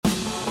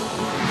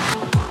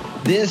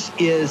This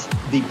is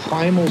the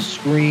primal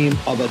scream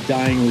of a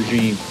dying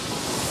regime.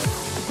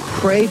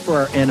 Pray for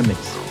our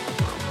enemies,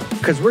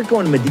 because we're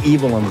going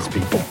medieval on these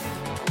people.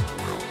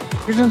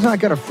 You're just not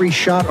got a free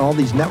shot on all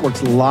these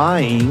networks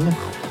lying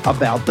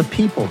about the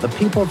people. The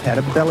people have had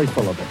a belly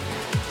full of it.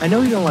 I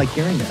know you don't like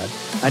hearing that.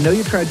 I know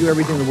you try to do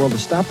everything in the world to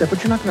stop that,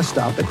 but you're not going to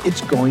stop it.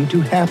 It's going to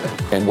happen.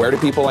 And where do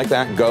people like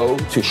that go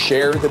to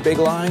share the big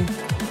lie?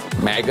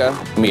 MAGA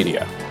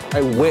media. I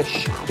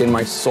wish, in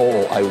my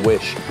soul, I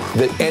wish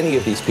that any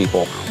of these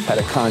people had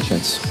a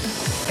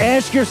conscience.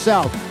 Ask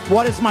yourself,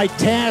 what is my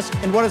task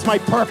and what is my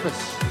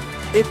purpose?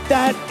 If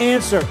that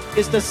answer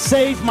is to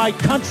save my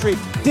country,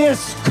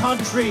 this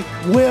country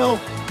will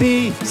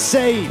be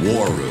saved.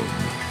 War Room.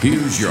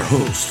 Here's your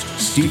host,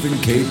 Stephen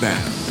K.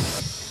 Bannon.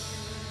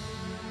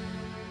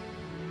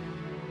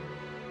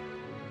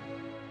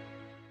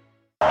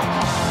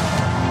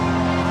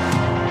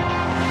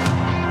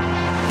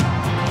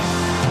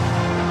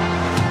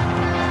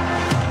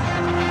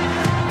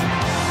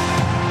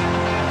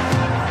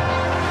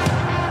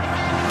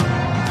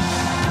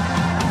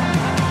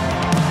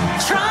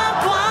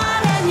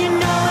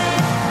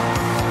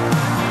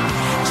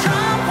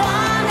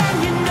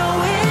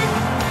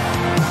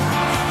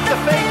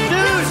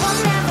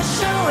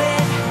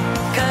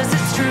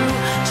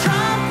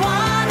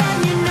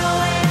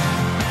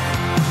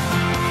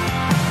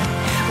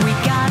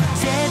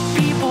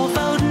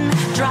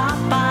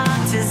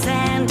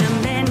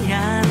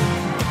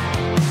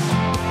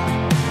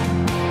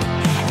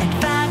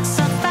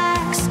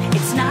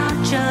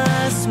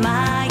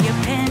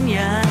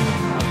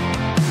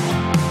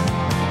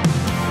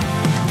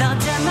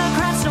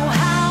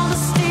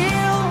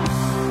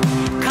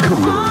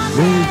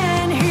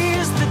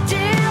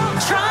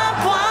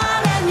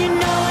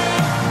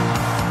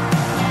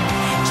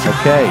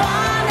 Okay,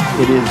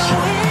 it is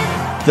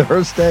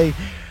Thursday,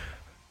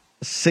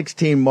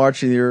 16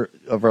 March in the year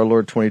of our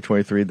Lord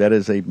 2023. That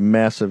is a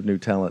massive new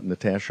talent,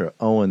 Natasha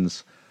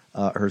Owens.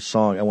 Her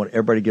song, I want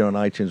everybody to get on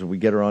iTunes. When we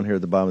get her on here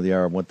at the bottom of the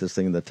hour, I want this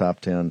thing in the top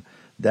 10.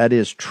 That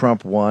is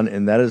Trump One,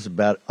 and that is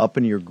about up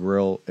in your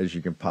grill as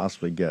you can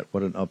possibly get.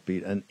 What an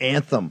upbeat, an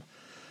anthem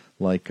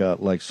like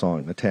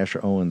song. Natasha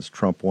Owens,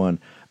 Trump One.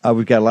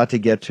 We've got a lot to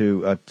get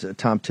to.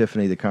 Tom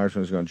Tiffany, the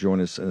congressman, is going to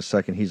join us in a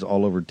second. He's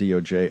all over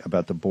DOJ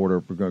about the border.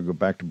 We're going to go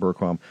back to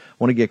Burquam. I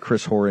want to get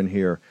Chris Hoare in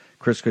here.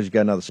 Chris, because you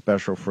got another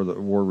special for the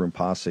War Room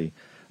Posse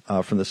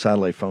from the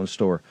satellite phone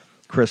store.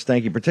 Chris,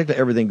 thank you. Particularly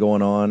everything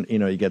going on. You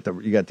know, you got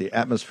the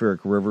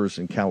atmospheric rivers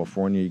in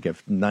California. You get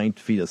 9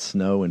 feet of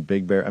snow in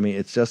Big Bear. I mean,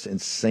 it's just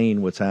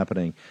insane what's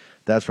happening.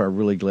 That's why I'm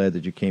really glad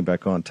that you came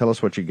back on. Tell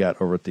us what you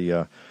got over at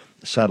the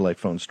satellite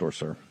phone store,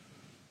 sir.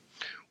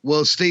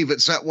 Well, Steve, at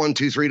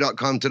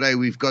sat123.com today,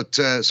 we've got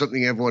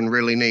something everyone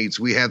really needs.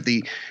 We have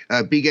the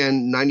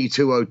BGAN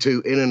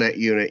 9202 internet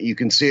unit. You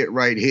can see it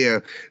right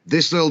here.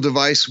 This little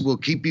device will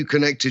keep you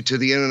connected to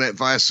the internet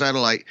via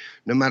satellite.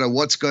 No matter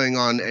what's going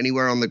on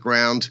anywhere on the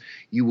ground,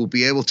 you will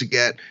be able to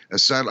get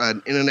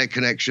an internet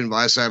connection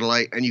via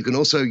satellite. And you can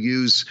also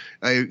use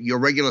your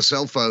regular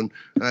cell phone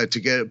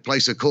to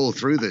place a call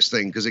through this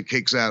thing, because it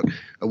kicks out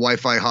a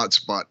Wi-Fi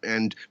hotspot.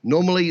 And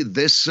normally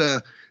this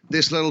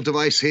little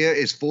device here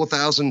is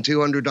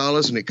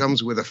 $4,200, and it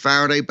comes with a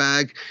Faraday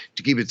bag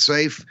to keep it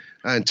safe.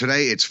 And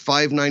today it's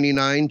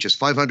 $599, just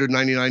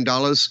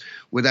 $599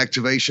 with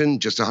activation,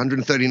 just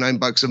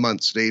 $139 a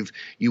month, Steve.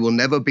 You will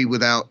never be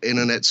without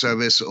internet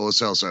service or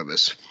cell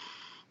service.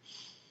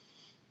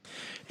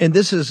 And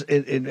this is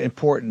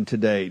important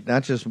today,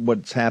 not just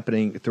what's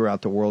happening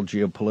throughout the world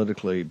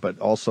geopolitically, but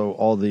also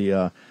all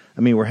the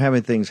we're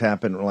having things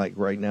happen like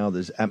right now.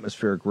 There's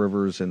atmospheric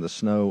rivers and the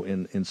snow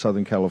in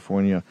Southern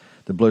California,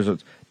 the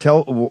blizzards.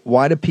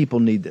 Why do people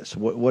need this?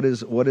 What is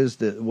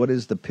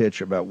the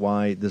pitch about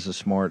why this is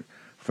smart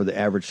for the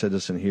average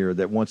citizen here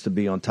that wants to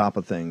be on top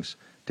of things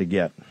to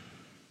get?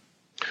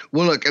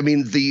 Well, look, I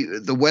mean,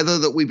 the weather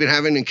that we've been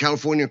having in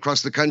California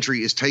across the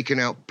country is taking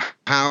out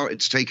power.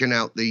 It's taken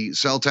out the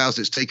cell towers.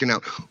 It's taken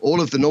out all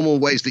of the normal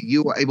ways that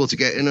you are able to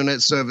get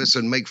internet service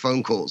and make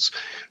phone calls.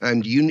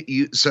 And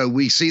so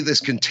we see this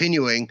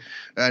continuing,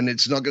 and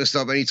it's not going to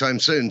stop anytime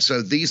soon.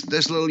 So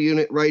this little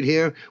unit right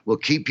here will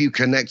keep you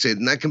connected,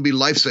 and that can be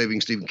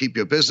life-saving, Stephen. Keep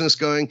your business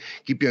going,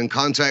 keep you in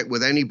contact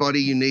with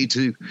anybody you need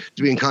to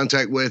be in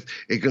contact with.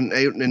 It can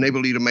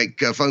enable you to make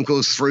phone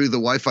calls through the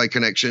Wi-Fi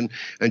connection,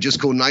 and just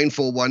call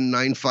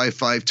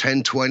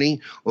 941-955-1020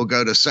 or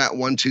go to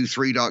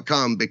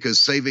sat123.com,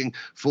 because saving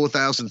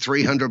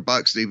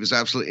 $4,300, Steve, is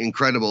absolutely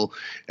incredible.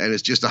 And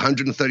it's just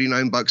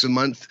 $139 a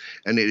month,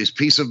 and it is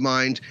peace of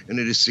mind, and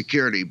it is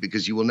security,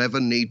 because you will never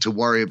need to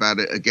worry about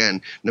it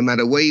again. No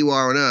matter where you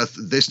are on Earth,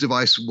 this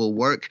device will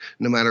work.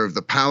 No matter if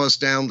the power's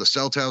down, the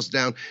cell tower's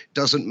down,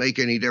 doesn't make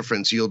any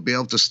difference. You'll be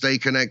able to stay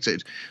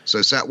connected. So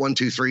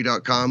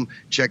sat123.com,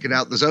 check it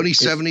out. There's only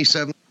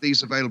 77 of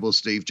these available,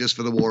 Steve, just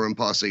for the War Room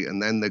Posse,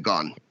 and then they're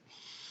gone.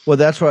 Well,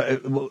 that's why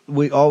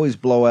we always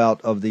blow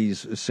out of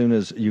these as soon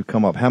as you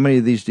come up. How many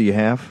of these do you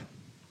have?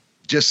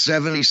 Just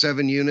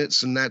 77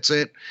 units, and that's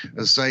it.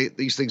 As I say,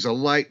 these things are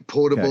light,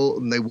 portable,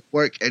 and they will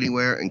work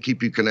anywhere and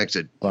keep you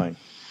connected. Fine.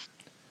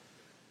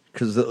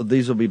 because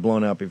these will be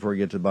blown out before we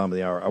get to the bottom of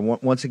the hour.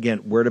 Once again,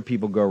 where do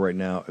people go right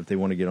now if they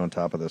want to get on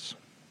top of this?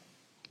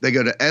 They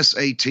go to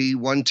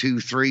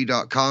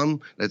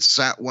sat123.com. That's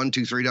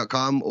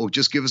sat123.com, or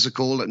just give us a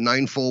call at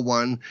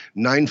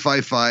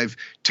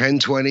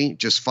 941-955-1020.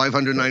 Just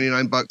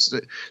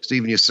 $599.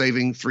 Stephen, you're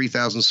saving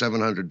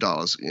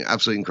 $3,700.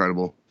 Absolutely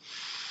incredible.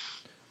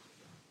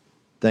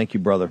 Thank you,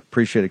 brother.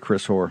 Appreciate it,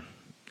 Chris Hoare,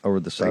 over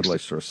at the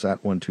Satellite Store,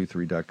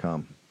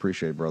 sat123.com.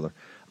 Appreciate it, brother.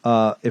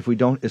 If we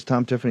don't, is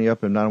Tom Tiffany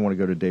up? And now I want to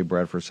go to Dave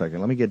Bratt for a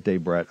second. Let me get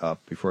Dave Bratt up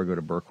before I go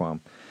to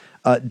Berquam.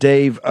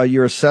 Dave,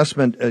 your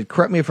assessment,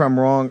 correct me if I'm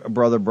wrong,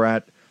 Brother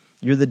Bratt,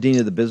 you're the dean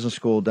of the business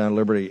school down at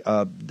Liberty.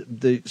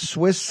 The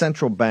Swiss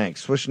Central Bank,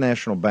 Swiss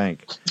National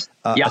Bank,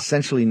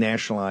 essentially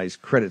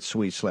nationalized Credit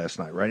Suisse last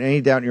night, right? Any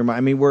doubt in your mind?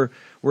 I mean, we're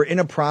in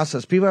a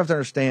process. People have to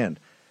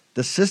understand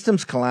the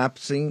system's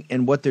collapsing,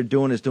 and what they're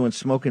doing is doing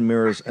smoke and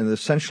mirrors, and they're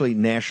essentially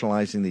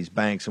nationalizing these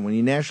banks. And when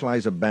you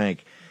nationalize a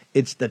bank,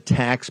 it's the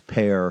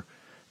taxpayer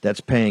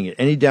that's paying it.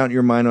 Any doubt in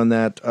your mind on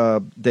that,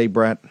 Dave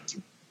Bratt?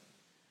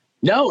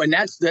 No, and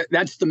that's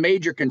the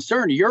major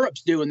concern.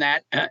 Europe's doing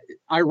that.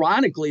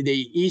 Ironically,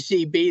 the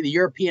ECB, the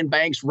European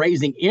banks,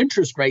 raising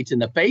interest rates in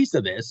the face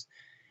of this.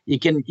 You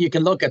can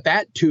look at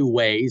that two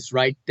ways,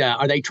 right?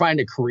 Are they trying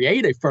to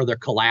create a further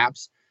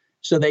collapse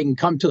so they can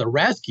come to the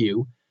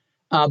rescue?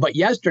 But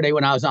yesterday,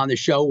 when I was on the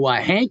show,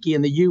 Hanke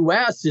in the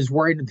U.S. is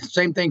worried that the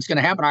same thing's going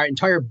to happen. Our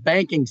entire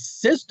banking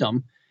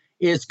system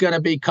is going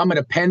to become an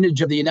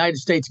appendage of the United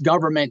States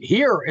government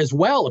here as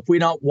well if we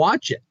don't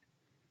watch it.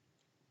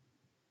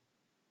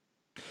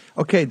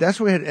 Okay, that's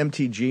why we had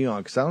MTG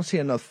on, because I don't see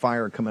enough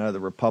fire coming out of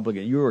the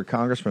Republican. You were a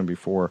congressman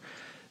before.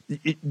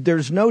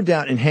 There's no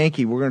doubt in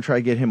Hanke, we're going to try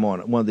to get him on,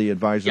 one of the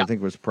advisors, I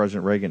think it was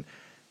President Reagan.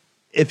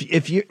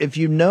 If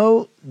you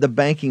know the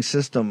banking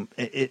system,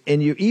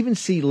 and you even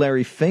see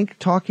Larry Fink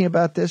talking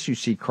about this, you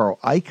see Carl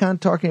Icahn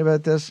talking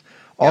about this,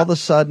 all of a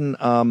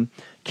sudden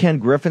Ken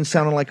Griffin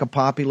sounding like a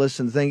populist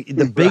and thing.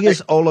 The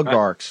biggest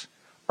oligarchs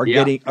are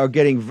getting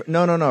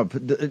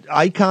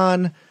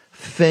Icahn,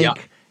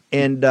 Fink,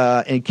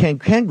 and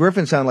Ken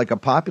Griffin sounded like a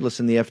populist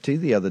in the FT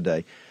the other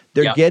day.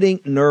 They're getting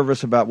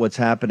nervous about what's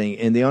happening,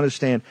 and they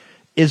understand.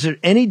 Is there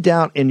any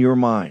doubt in your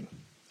mind,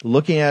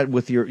 looking at it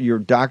with your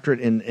doctorate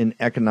in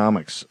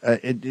economics,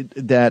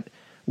 that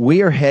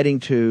we are heading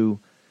to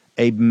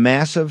a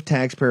massive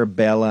taxpayer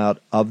bailout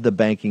of the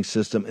banking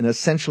system and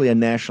essentially a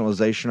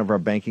nationalization of our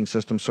banking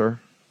system, sir?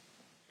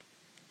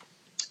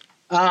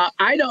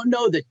 I don't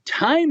know the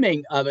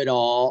timing of it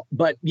all,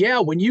 but yeah,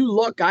 when you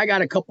look, I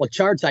got a couple of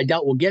charts I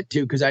doubt we'll get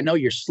to because I know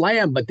you're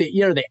slammed, but the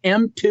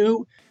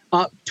M2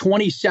 up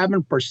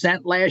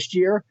 27% last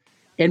year.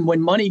 And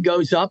when money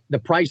goes up, the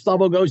price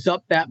level goes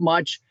up that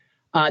much.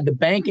 The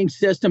banking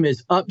system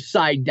is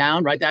upside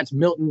down, right? That's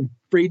Milton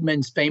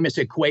Friedman's famous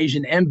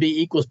equation, MV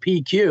equals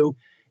PQ.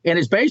 And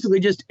it's basically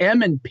just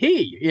M and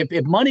P.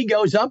 If money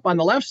goes up on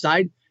the left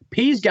side,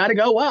 P's got to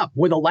go up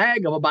with a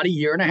lag of about a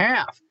year and a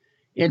half.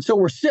 And so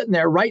we're sitting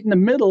there right in the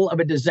middle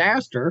of a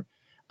disaster.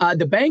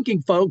 The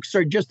banking folks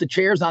are just the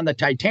chairs on the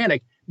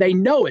Titanic. They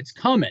know it's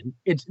coming.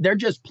 They're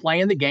just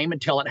playing the game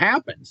until it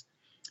happens.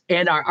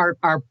 And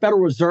our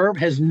Federal Reserve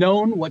has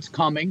known what's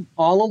coming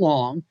all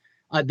along.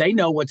 They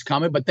know what's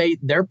coming, but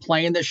they're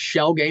playing the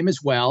shell game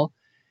as well.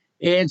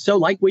 And so,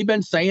 like we've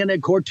been saying,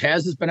 and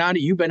Cortez has been on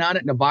it, you've been on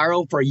it,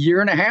 Navarro, for a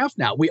year and a half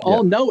now. We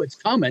all know it's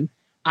coming.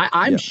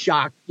 I'm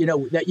shocked,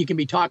 that you can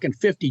be talking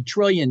 50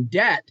 trillion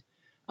debt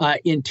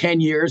in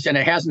 10 years, and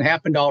it hasn't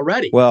happened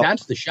already. Well,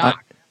 that's the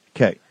shock.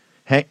 Okay.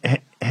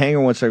 Hang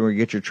on one second. We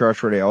get your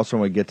charts ready. I also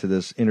want to get to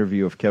this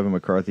interview of Kevin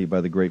McCarthy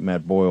by the great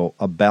Matt Boyle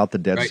about the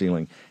debt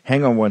ceiling.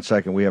 Hang on one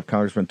second. We have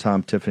Congressman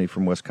Tom Tiffany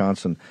from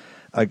Wisconsin.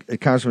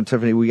 Congressman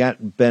Tiffany, we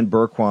got Ben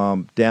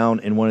Berquam down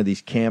in one of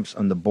these camps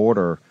on the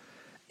border,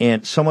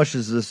 and so much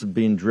as this is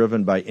being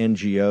driven by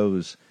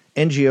NGOs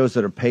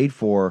that are paid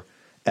for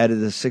out of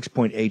the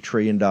 $6.8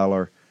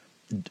 trillion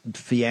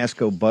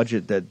fiasco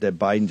budget that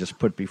Biden just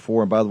put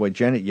before. And by the way,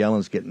 Janet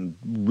Yellen's getting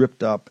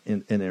ripped up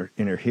in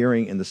her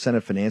hearing in the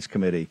Senate Finance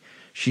Committee.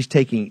 She's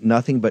taking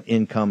nothing but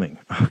incoming.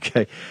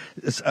 Okay.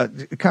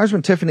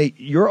 Congressman Tiffany,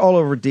 you're all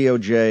over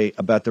DOJ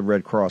about the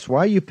Red Cross.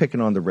 Why are you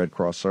picking on the Red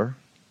Cross, sir?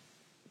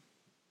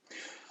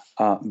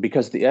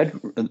 Because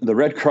the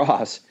Red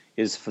Cross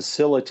is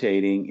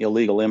facilitating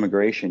illegal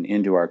immigration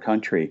into our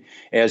country.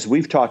 As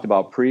we've talked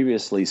about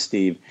previously,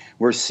 Steve,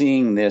 we're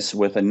seeing this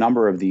with a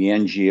number of the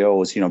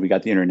NGOs. We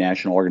got the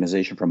International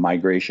Organization for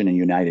Migration and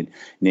United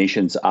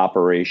Nations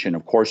operation.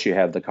 Of course, you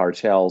have the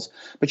cartels,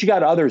 but you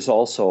got others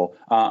also,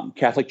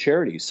 Catholic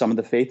Charities, some of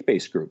the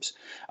faith-based groups.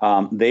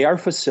 They are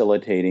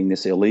facilitating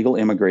this illegal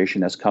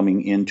immigration that's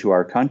coming into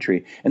our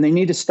country, and they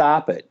need to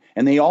stop it.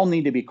 And they all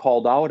need to be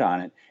called out on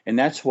it. And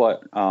that's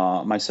what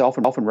myself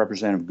and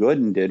Representative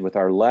Gooden did with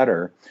our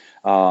letter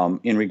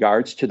in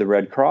regards to the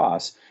Red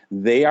Cross.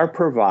 They are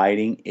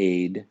providing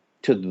aid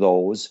to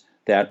those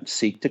that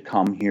seek to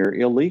come here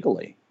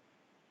illegally.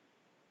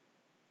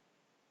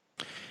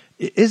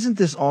 Isn't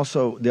this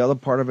also the other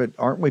part of it?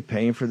 Aren't we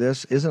paying for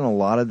this? Isn't a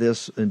lot of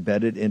this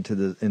embedded into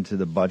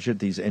the budget?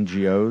 These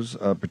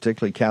NGOs,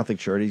 particularly Catholic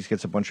Charities,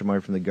 gets a bunch of money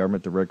from the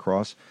government, the Red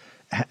Cross.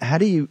 How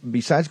do you,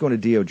 besides going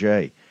to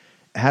DOJ,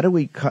 how do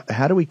we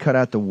cut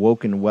out the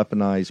woke and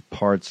weaponized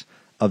parts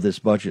of this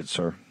budget,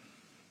 sir?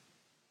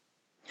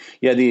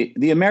 Yeah,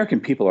 the American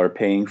people are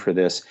paying for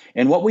this,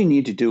 and what we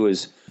need to do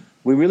is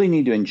we really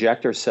need to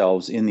inject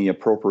ourselves in the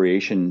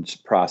appropriations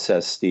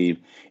process, Steve,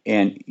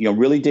 and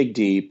really dig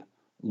deep.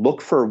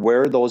 Look for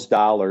where those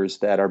dollars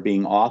that are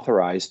being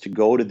authorized to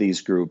go to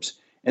these groups,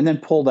 and then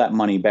pull that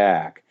money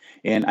back.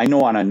 And I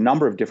know on a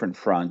number of different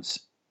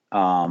fronts,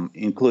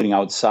 including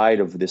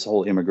outside of this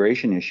whole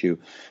immigration issue,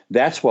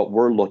 that's what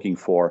we're looking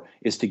for,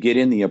 is to get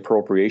in the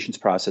appropriations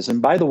process.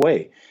 And by the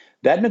way,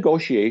 that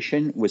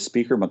negotiation with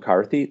Speaker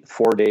McCarthy,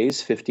 4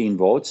 days, 15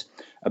 votes,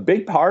 a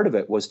big part of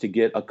it was to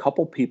get a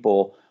couple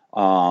people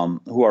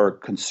who are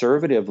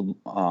conservative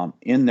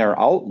in their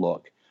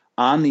outlook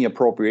on the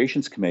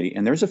Appropriations Committee,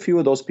 and there's a few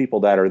of those people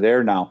that are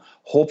there now.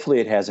 Hopefully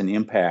it has an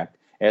impact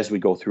as we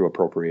go through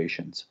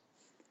appropriations.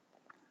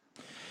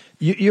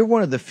 You're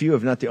one of the few,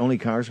 if not the only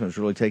congressman who's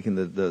really taking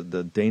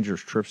the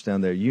dangerous trips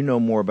down there. You know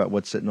more about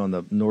what's sitting on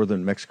the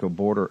northern Mexico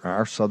border,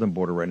 our southern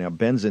border right now.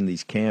 Ben's in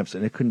these camps,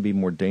 and it couldn't be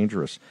more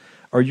dangerous.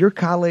 Are your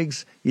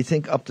colleagues, you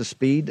think, up to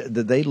speed?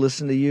 Did they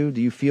listen to you? Do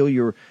you feel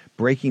you're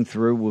breaking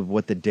through with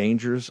what the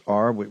dangers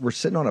are? We're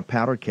sitting on a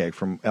powder keg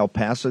from El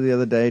Paso the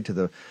other day to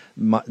the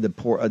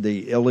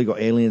illegal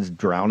aliens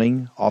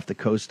drowning off the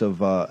coast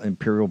of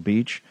Imperial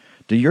Beach.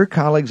 Do your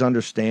colleagues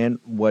understand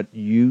what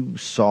you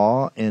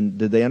saw, and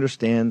do they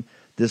understand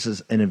this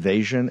is an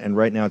invasion, and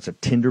right now it's a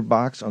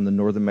tinderbox on the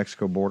northern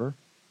Mexico border?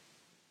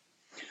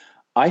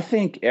 I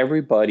think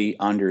everybody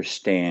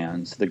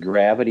understands the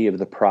gravity of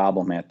the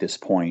problem at this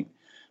point,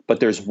 but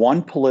there's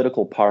one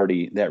political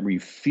party that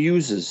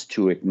refuses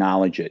to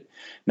acknowledge it.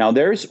 Now,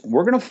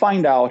 we're going to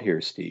find out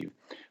here, Steve.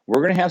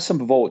 We're going to have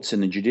some votes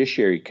in the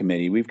Judiciary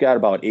Committee. We've got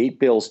about 8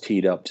 bills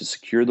teed up to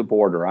secure the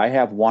border. I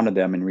have one of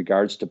them in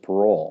regards to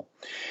parole.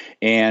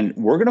 And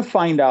we're going to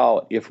find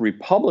out if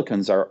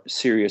Republicans are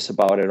serious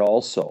about it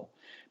also.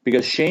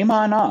 Because shame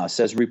on us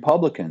as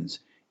Republicans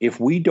if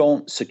we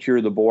don't secure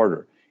the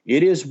border.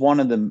 It is one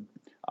of the,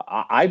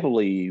 I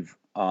believe,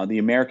 the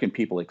American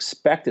people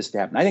expect this to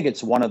happen. I think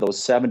it's one of those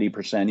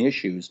 70%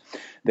 issues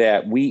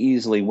that we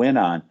easily win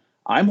on.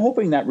 I'm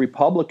hoping that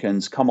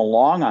Republicans come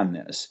along on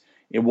this.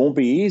 It won't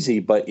be easy,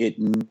 but it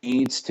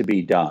needs to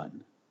be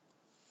done.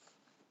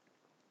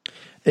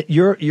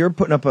 You're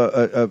putting up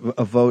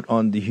a vote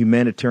on the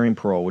humanitarian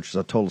parole, which is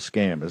a total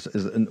scam.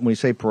 When you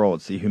say parole,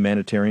 it's the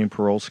humanitarian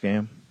parole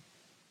scam?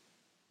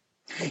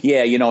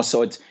 Yeah,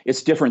 so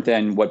it's different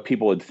than what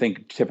people would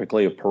think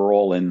typically of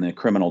parole in the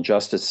criminal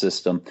justice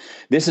system.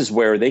 This is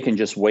where they can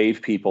just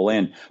waive people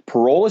in.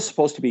 Parole is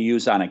supposed to be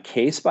used on a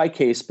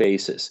case-by-case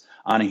basis,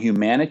 on a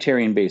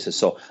humanitarian basis.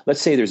 So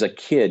let's say there's a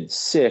kid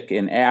sick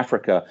in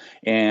Africa,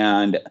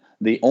 and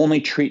the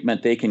only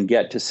treatment they can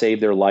get to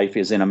save their life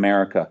is in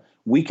America.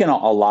 We can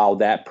allow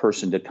that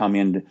person to come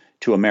in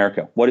to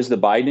America. What has the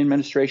Biden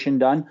administration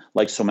done?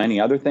 Like so many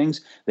other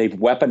things, they've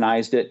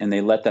weaponized it and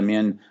they let them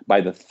in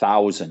by the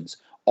thousands.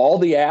 All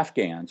the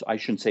Afghans, I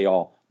shouldn't say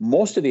all,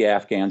 most of the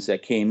Afghans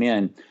that came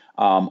in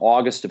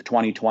August of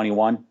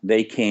 2021,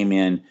 they came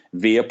in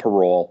via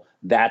parole.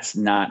 That's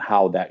not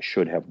how that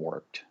should have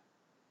worked.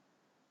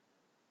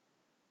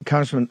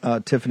 Congressman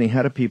Tiffany,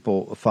 how do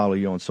people follow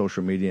you on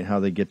social media and how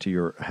they get to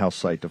your house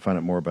site to find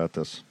out more about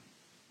this?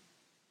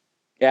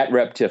 At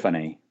Rep.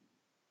 Tiffany.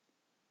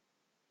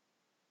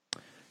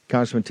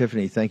 Congressman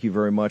Tiffany, thank you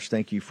very much.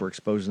 Thank you for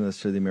exposing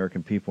this to the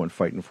American people and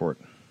fighting for it.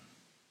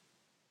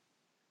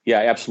 Yeah,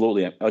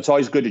 absolutely. It's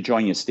always good to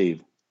join you,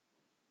 Steve.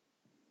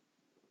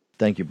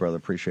 Thank you, brother.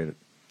 Appreciate it.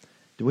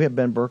 Do we have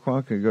Ben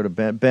Berkwalk? Can we go to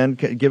Ben? Ben,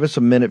 give us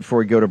a minute before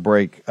we go to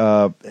break.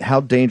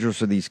 How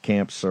dangerous are these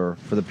camps, sir,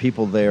 for the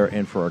people there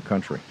and for our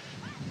country?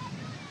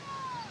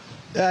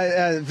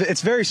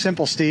 It's very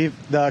simple, Steve.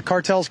 The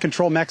cartels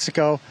control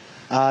Mexico.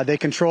 They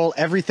control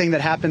everything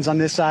that happens on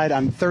this side.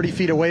 I'm 30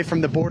 feet away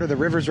from the border. The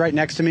river's right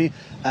next to me.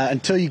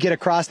 Until you get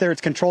across there,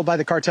 it's controlled by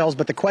the cartels.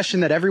 But the question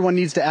that everyone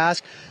needs to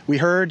ask, we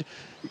heard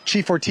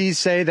Chief Ortiz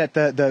say that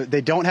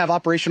they don't have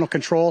operational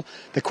control.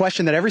 The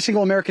question that every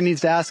single American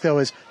needs to ask, though,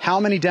 is how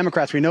many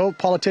Democrats? We know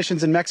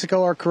politicians in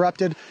Mexico are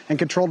corrupted and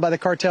controlled by the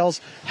cartels.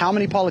 How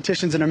many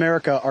politicians in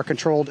America are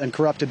controlled and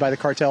corrupted by the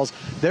cartels?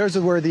 There's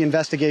where the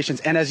investigations,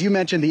 and as you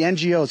mentioned, the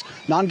NGOs,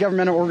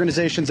 non-governmental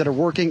organizations that are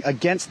working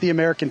against the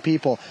American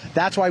people.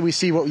 That's why we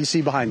see what you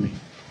see behind me.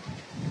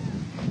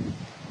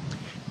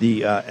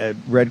 The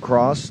Red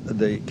Cross,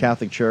 the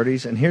Catholic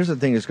Charities, and here's the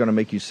thing that's going to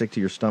make you sick to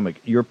your stomach.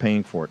 You're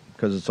paying for it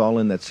because it's all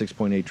in that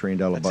 $6.8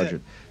 trillion budget.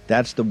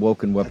 That's the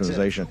woke and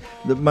weaponization.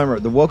 Remember,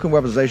 the woke and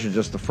weaponization is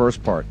just the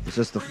first part. It's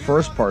just the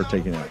first part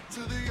taken out.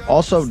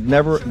 Also,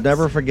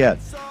 never forget,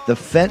 the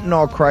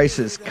fentanyl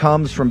crisis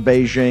comes from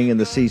Beijing and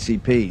the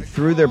CCP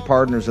through their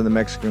partners in the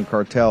Mexican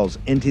cartels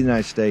into the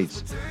United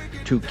States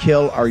to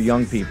kill our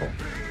young people.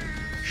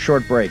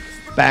 Short break.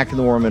 Back in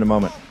the War Room in a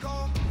moment.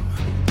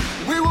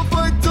 We will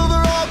fight till they're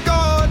all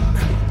gone.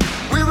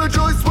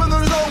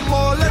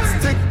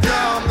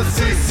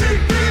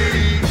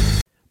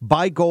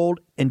 Buy gold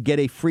and get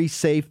a free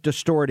safe to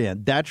store it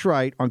in. That's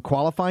right. On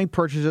qualifying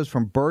purchases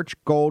from Birch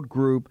Gold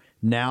Group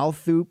now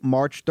through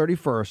March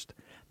 31st,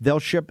 they'll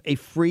ship a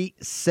free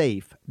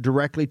safe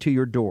directly to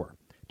your door.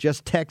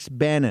 Just text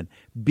Bannon,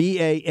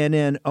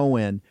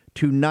 BANNON,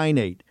 to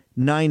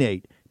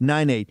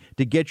 989898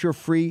 to get your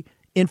free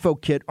info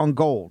kit on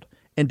gold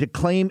and to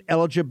claim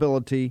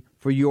eligibility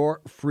for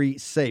your free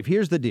safe.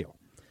 Here's the deal.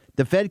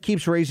 The Fed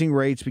keeps raising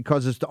rates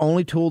because it's the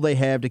only tool they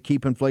have to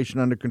keep inflation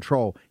under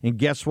control. And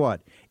guess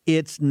what?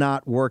 It's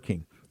not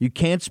working. You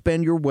can't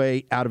spend your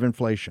way out of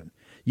inflation.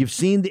 You've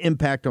seen the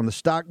impact on the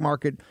stock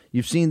market.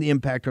 You've seen the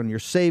impact on your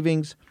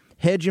savings.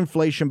 Hedge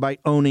inflation by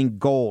owning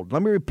gold.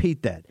 Let me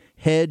repeat that.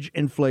 Hedge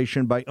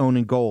inflation by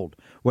owning gold,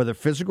 whether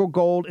physical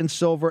gold and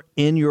silver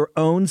in your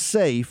own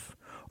safe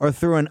or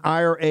through an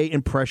IRA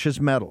in precious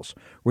metals,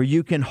 where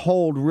you can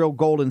hold real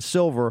gold and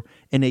silver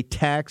in a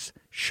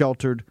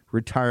tax-sheltered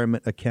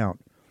retirement account.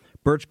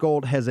 Birch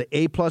Gold has an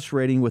A-plus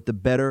rating with the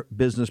Better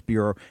Business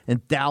Bureau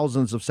and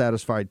thousands of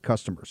satisfied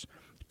customers.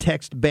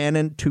 Text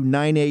Bannon to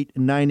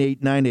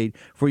 989898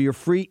 for your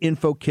free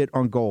info kit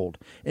on gold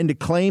and to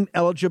claim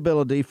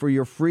eligibility for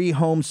your free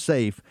home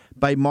safe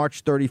by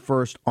March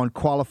 31st on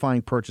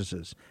qualifying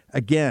purchases.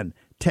 Again,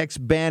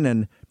 text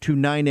Bannon to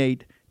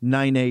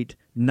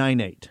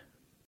 989898.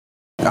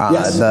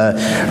 Yes.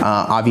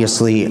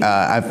 Obviously,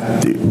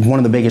 one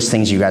of the biggest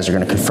things you guys are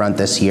going to confront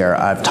this year,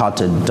 I've talked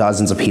to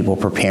dozens of people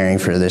preparing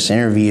for this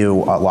interview,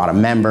 a lot of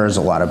members,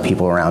 a lot of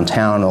people around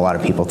town, a lot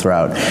of people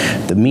throughout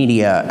the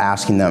media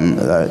asking them,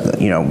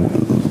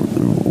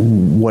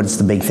 what's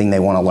the big thing they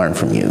want to learn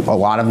from you? A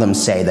lot of them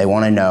say they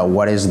want to know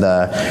what is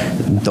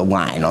the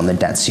line on the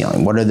debt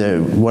ceiling. What are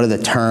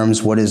the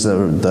terms? What is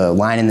the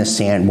line in the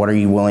sand? What are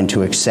you willing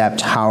to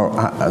accept?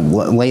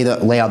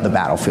 Lay out the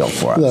battlefield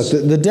for us.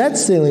 Look, the debt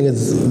ceiling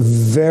is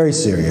very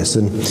serious,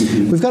 and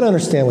we've got to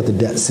understand what the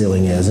debt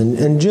ceiling is.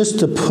 And just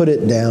to put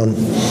it down,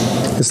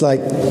 it's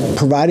like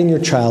providing your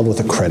child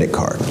with a credit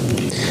card.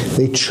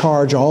 They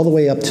charge all the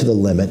way up to the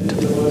limit.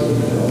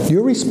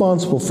 You're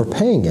responsible for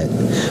paying it,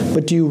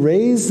 but do you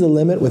raise the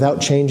limit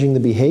without changing the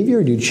behavior,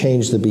 or do you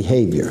change the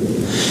behavior?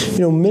 You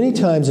know, many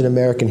times in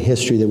American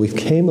history that we've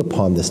came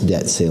upon this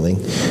debt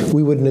ceiling,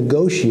 we would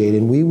negotiate,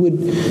 and we would,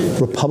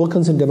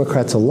 Republicans and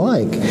Democrats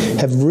alike,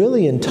 have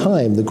really in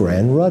time, the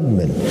Grand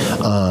Rudman,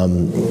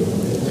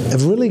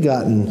 have really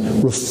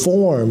gotten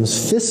reforms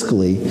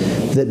fiscally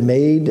that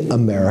made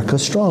America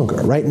stronger.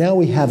 Right now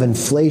we have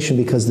inflation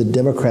because the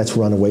Democrats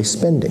run away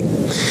spending.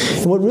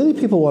 And what really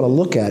people want to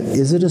look at,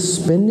 is it a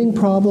spending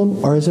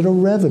problem or is it a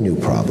revenue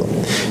problem?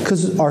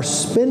 Because our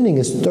spending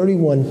is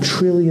 $31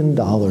 trillion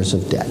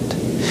of debt.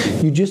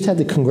 You just had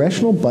the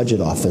Congressional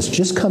Budget Office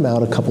just come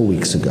out a couple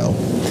weeks ago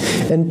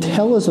and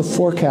tell us a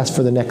forecast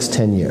for the next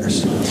 10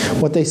 years.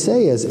 What they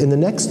say is, in the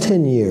next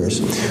 10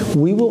 years,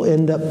 we will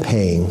end up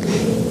paying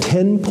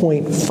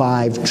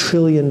 $10.5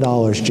 trillion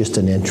just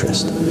in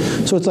interest.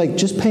 So it's like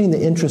just paying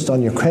the interest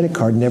on your credit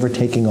card, never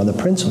taking on the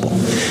principal.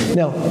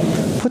 Now,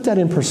 put that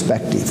in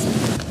perspective.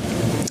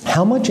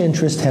 How much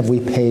interest have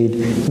we paid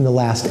in the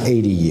last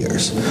 80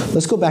 years?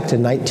 Let's go back to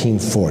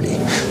 1940.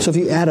 So if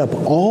you add up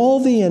all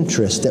the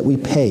interest that we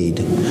paid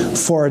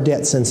for our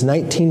debt since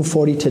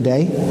 1940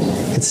 today,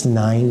 it's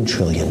 $9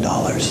 trillion.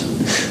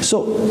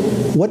 So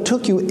what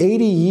took you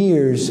 80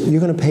 years, you're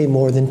going to pay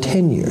more than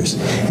 10 years.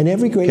 And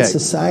every great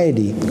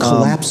society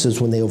collapses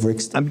when they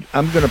overextend.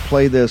 I'm going to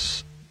play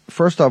this.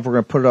 First off, we're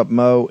going to put it up,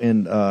 Mo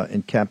and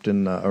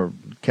Captain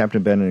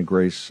Bannon and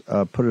Grace.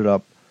 Put it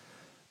up.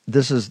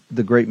 This is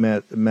the great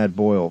Matt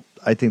Boyle,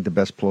 I think the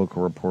best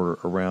political reporter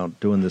around,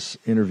 doing this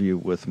interview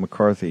with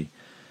McCarthy.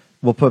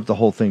 We'll put up the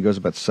whole thing. It goes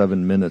about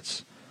 7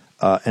 minutes,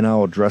 and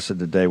I'll address it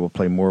today. We'll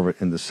play more of it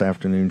in this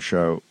afternoon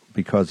show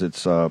because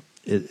it's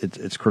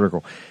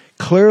critical.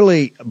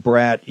 Clearly,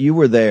 Brad, you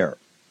were there.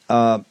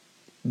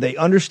 They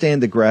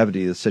understand the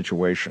gravity of the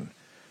situation.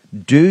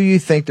 Do you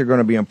think they're going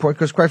to be important?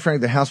 Because quite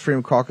frankly, the House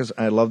Freedom Caucus,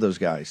 I love those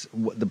guys.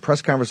 The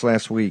press conference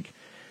last week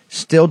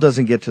still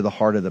doesn't get to the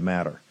heart of the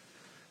matter.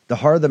 The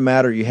heart of the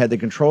matter, you had the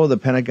control of the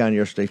Pentagon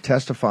yesterday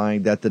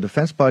testifying that the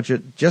defense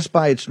budget, just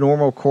by its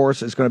normal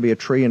course, is going to be $1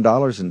 trillion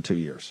in 2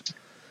 years.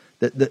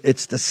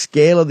 It's the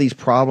scale of these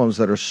problems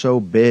that are so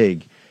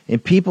big,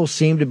 and people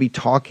seem to be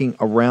talking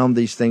around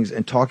these things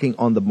and talking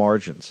on the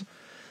margins.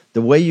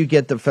 The way you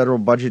get the federal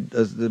budget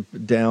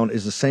down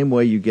is the same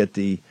way you get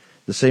the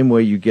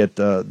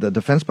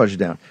defense budget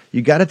down.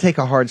 You got to take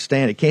a hard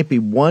stand. It can't be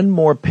one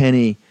more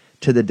penny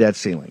to the debt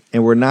ceiling,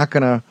 and we're not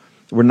going to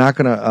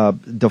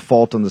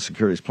default on the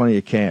securities, plenty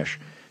of cash.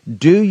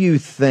 Do you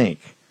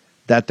think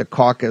that the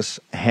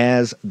caucus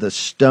has the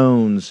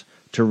stones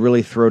to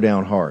really throw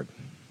down hard?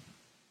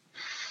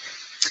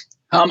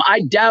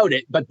 I doubt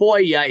it. But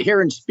boy,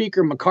 hearing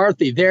Speaker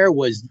McCarthy there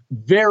was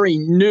very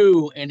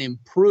new and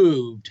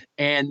improved,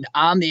 and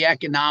on the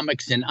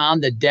economics and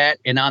on the debt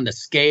and on the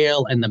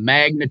scale and the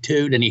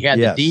magnitude, and he had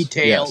the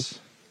details. Yes.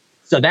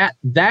 So that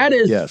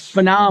is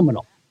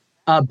phenomenal.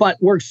 But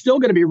we're still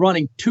going to be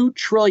running $2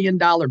 trillion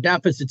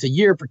deficits a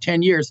year for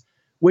 10 years,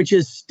 which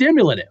is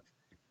stimulative.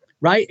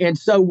 right? And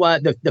so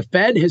the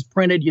Fed has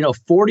printed,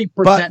 40%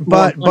 more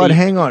money. But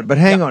hang on.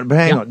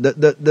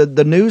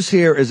 The news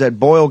here is that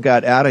Boyle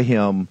got out of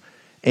him,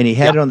 and he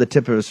had it on the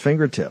tip of his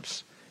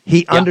fingertips.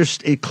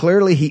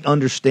 Clearly he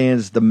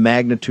understands the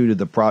magnitude of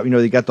the problem.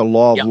 They got the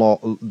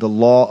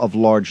law of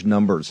large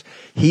numbers.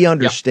 He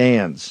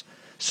understands.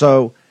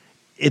 So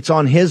it's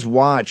on his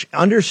watch,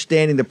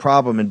 understanding the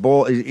problem, and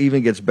Boyle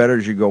even gets better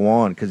as you go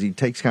on because he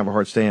takes kind of a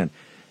hard stand.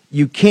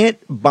 You can't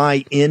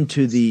buy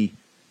into the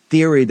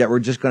theory that we're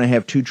just going to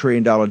have $2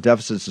 trillion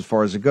deficits as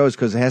far as it goes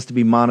because it has to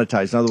be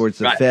monetized. In other words,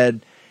 the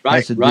Fed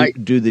has to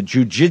do the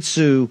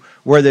jujitsu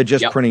where they're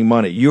just printing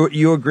money.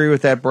 You agree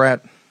with that,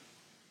 Brett?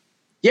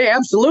 Yeah,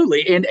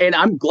 absolutely. And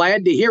I'm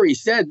glad to hear he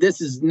said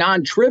this is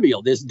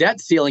non-trivial, this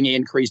debt ceiling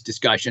increase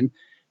discussion.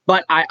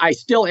 But I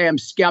still am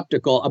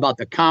skeptical about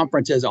the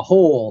conference as a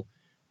whole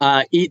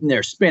eating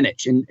their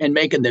spinach and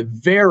making the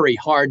very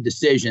hard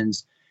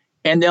decisions.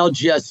 And they'll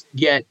just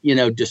get,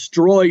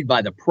 destroyed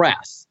by the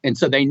press. And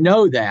so they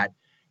know that.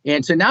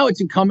 And so now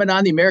it's incumbent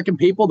on the American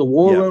people, the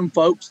war room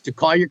folks, to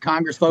call your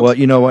Congress folks. Well,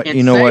 you know what?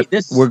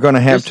 We're going to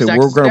have to.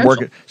 We're going to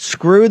work it.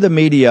 Screw the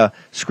media,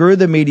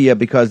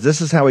 because this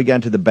is how we got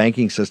into the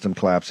banking system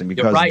collapsing,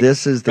 because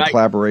this is the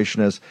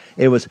collaboration.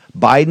 It was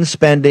Biden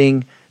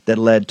spending that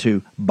led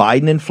to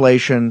Biden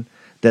inflation,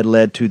 that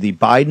led to the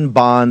Biden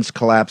bonds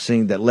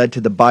collapsing, that led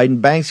to the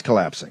Biden banks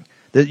collapsing.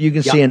 You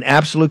can see an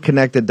absolute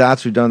connected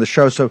dots we've done on the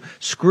show. So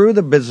screw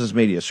the business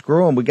media.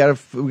 Screw them. We got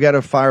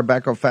to fire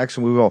back on facts,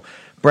 and we will.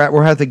 Brett,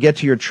 we'll have to get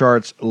to your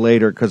charts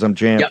later because I'm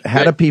jammed.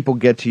 How do people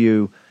get to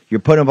you?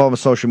 You're putting involved in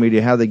social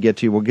media. How do they get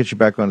to you? We'll get you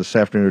back on this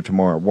afternoon or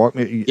tomorrow.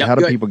 How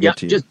do people get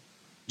to you?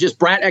 Just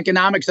Brett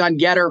Economics on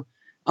Getter.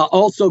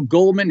 Also,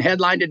 Goldman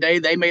headline today.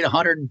 They made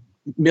 $100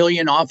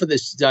 million off of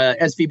this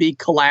SVB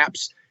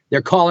collapse.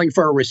 They're calling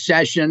for a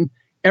recession.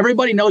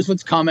 Everybody knows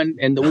what's coming,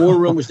 and the war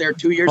room was there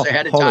 2 years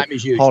ahead of time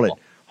as usual.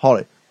 Hold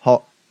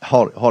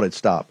it.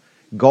 Stop.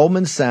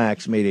 Goldman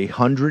Sachs made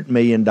 $100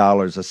 million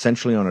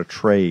essentially on a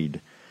trade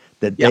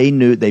that they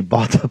knew they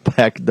bought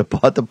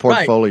the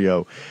portfolio.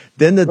 Right.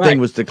 Then the thing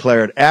was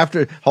declared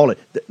after. Hold it.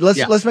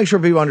 Let's make sure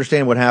people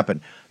understand what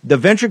happened. The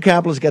venture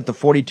capitalists got the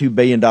 $42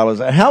 billion.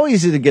 How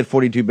easy to get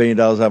 $42 billion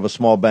out of a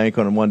small bank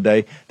on in one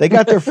day? They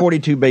got their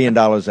 $42 billion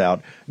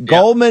out.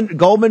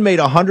 Goldman made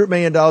 $100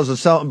 million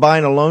of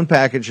buying a loan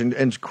package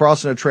and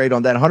crossing a trade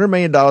on that. $100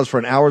 million for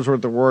an hour's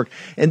worth of work.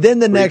 And then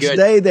the next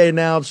day they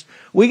announced,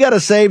 we got to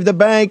save the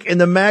bank, and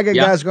the MAGA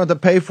guys are going to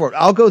have to pay for it.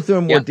 I'll go through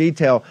in more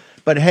detail.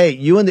 But, hey,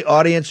 you in the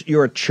audience,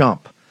 you're a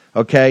chump,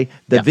 okay?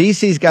 The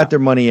VCs got their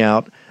money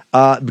out.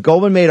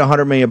 Goldman made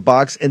 $100 million,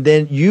 and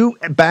then you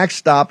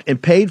backstopped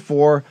and paid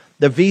for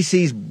the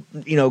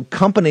VCs,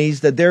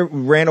 companies that they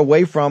ran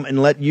away from, and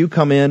let you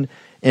come in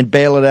and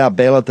bail out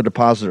the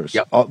depositors.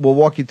 We'll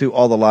walk you through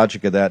all the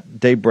logic of that.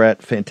 Dave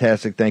Brett,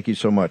 fantastic. Thank you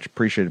so much.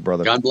 Appreciate it,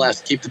 brother. God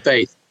bless. Keep the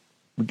faith.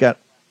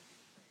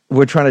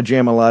 We're trying to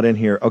jam a lot in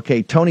here.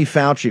 Okay, Tony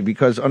Fauci,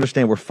 because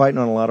understand we're fighting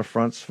on a lot of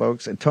fronts,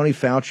 folks, and Tony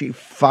Fauci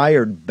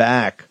fired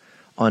back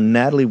on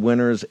Natalie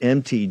Winter's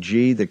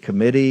MTG, the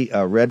committee,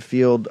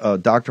 Redfield,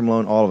 Dr.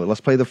 Malone, all of it. Let's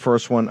play the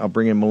first one. I'll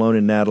bring in Malone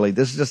and Natalie.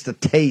 This is just a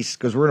taste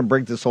because we're going to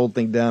break this whole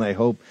thing down, I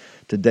hope,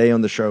 today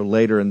on the show,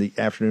 later in the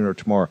afternoon or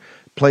tomorrow.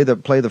 Play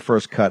the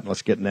first cut, and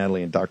let's get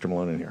Natalie and Dr.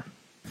 Malone in here.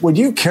 Would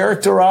you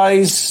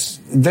characterize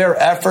their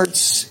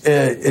efforts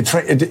as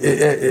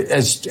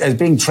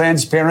being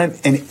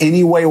transparent in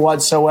any way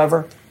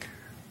whatsoever?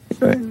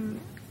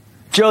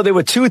 Joe, there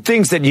were two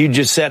things that you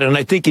just said, and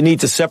I think you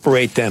need to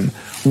separate them.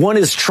 One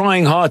is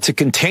trying hard to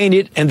contain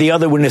it, and the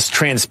other one is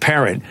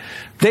transparent.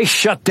 They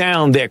shut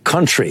down their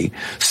country,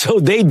 so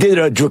they did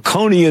a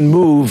draconian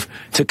move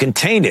to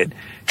contain it.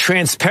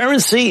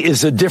 Transparency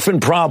is a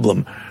different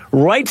problem.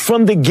 Right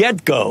from the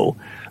get-go,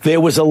 there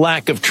was a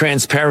lack of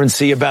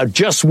transparency about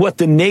just what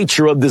the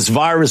nature of this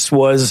virus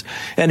was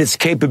and its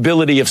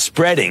capability of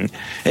spreading.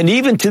 And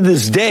even to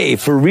this day,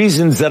 for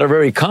reasons that are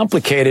very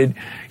complicated,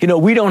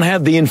 we don't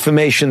have the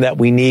information that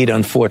we need,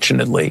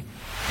 unfortunately.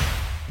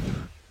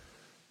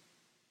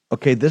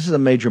 Okay, this is a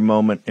major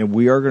moment, and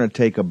we are going to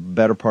take a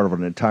better part of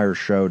an entire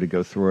show to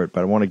go through it,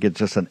 but I want to get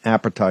just an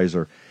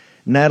appetizer.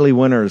 Natalie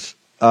Winters,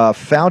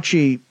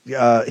 Fauci,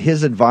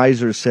 his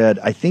advisors said,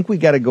 I think we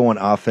got to go on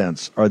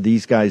offense. Are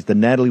these guys, the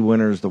Natalie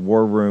Winters, the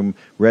War Room,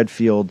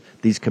 Redfield,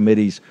 these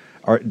committees,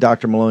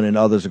 Dr. Malone and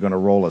others are going to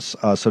roll us.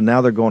 So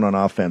now they're going on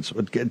offense.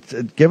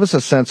 Give us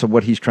a sense of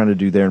what he's trying to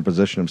do there and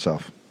position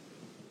himself.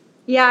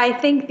 Yeah, I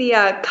think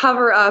the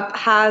cover-up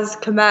has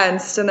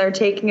commenced, and they're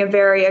taking a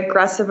very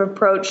aggressive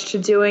approach to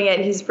doing it.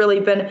 He's really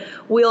been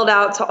wheeled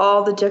out to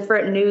all the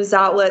different news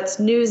outlets,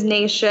 News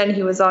Nation.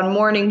 He was on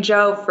Morning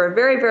Joe for a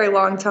very, very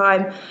long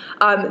time.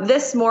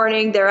 This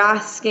morning, they're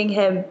asking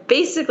him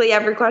basically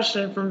every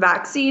question from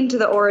vaccine to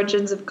the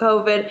origins of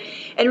COVID,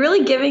 and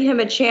really giving him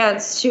a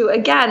chance to,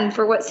 again,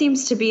 for what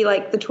seems to be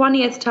like the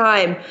 20th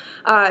time,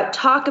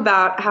 talk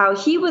about how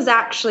he was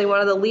actually one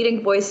of the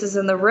leading voices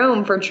in the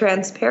room for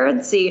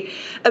transparency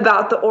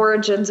about the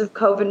origins of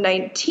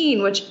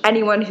COVID-19, which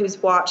anyone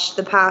who's watched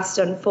the past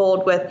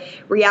unfold with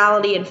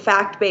reality and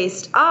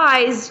fact-based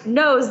eyes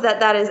knows that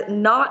that is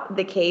not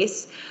the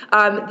case.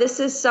 This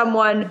is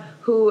someone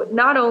who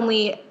not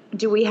only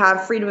do we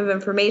have Freedom of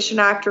Information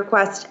Act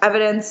request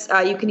evidence,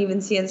 you can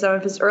even see in some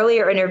of his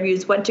earlier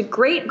interviews, went to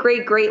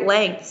great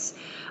lengths,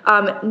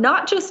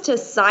 not just to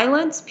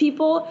silence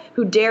people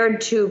who dared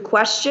to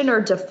question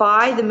or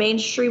defy the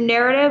mainstream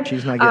narrative.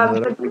 She's not getting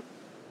lit up.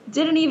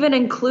 Didn't even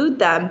include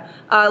them,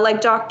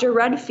 like Dr.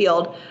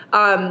 Redfield,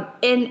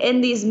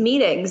 in these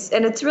meetings.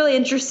 And it's really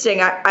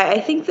interesting. I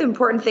think the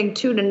important thing,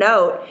 too, to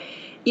note,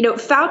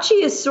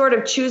 Fauci is sort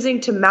of choosing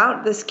to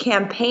mount this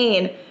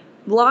campaign,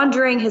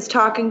 laundering his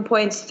talking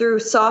points through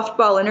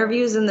softball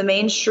interviews in the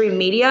mainstream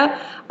media.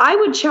 I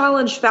would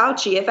challenge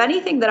Fauci. If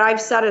anything that I've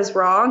said is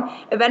wrong,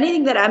 if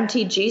anything that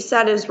MTG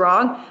said is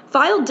wrong,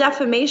 file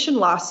defamation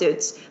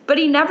lawsuits. But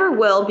he never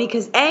will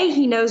because A,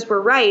 he knows we're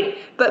right,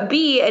 but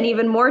B, and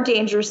even more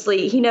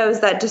dangerously, he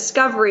knows that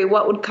discovery,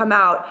 what would come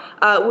out,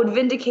 would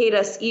vindicate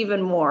us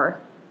even more.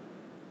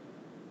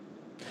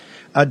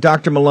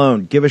 Dr.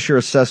 Malone, give us your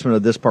assessment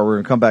of this part. We're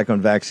going to come back on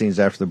vaccines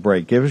after the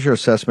break. Give us your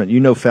assessment. You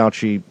know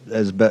Fauci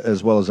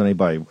as well as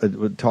anybody.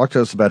 Talk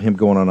to us about him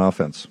going on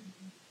offense.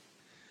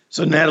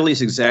 So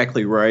Natalie's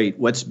exactly right.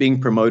 What's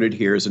being promoted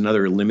here is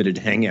another limited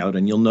hangout.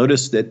 And you'll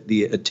notice that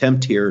the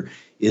attempt here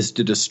is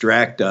to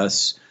distract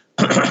us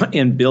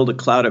and build a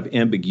cloud of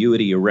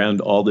ambiguity around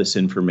all this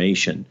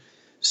information.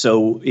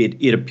 So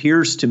it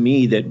appears to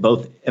me that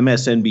both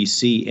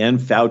MSNBC and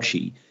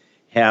Fauci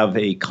have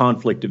a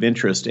conflict of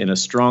interest and a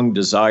strong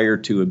desire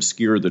to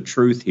obscure the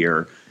truth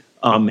here.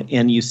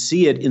 And you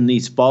see it in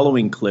these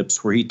following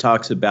clips where he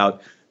talks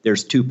about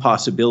there's two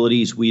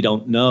possibilities. We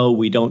don't know.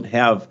 We don't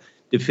have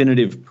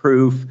definitive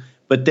proof.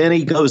 But then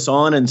he goes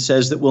on and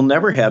says that we'll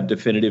never have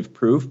definitive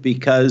proof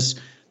because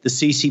the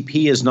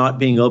CCP is not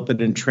being open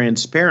and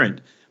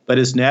transparent. But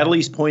as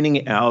Natalie's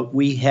pointing out,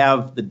 we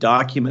have the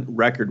document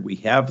record. We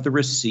have the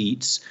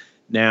receipts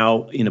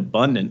now in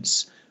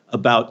abundance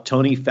about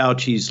Tony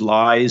Fauci's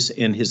lies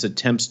and his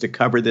attempts to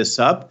cover this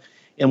up.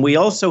 And we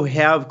also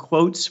have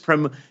quotes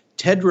from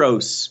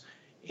Tedros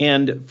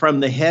and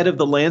from the head of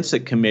the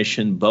Lancet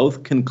Commission,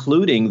 both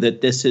concluding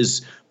that this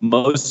is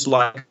most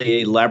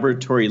likely a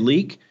laboratory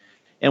leak.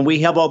 And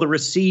we have all the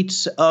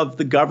receipts of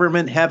the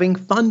government having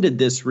funded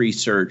this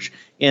research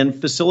and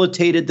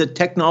facilitated the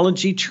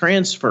technology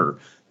transfer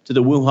to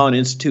the Wuhan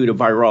Institute of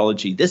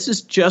Virology. This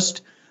is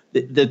just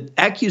the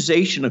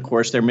accusation, of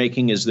course, they're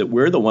making is that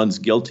we're the ones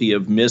guilty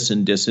of mis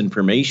and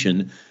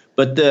disinformation.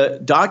 But the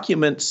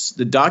documents,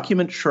 the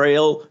document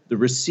trail, the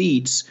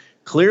receipts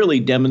clearly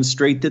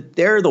demonstrate that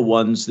they're the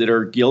ones that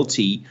are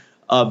guilty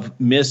of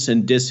mis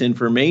and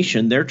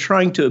disinformation. They're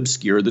trying to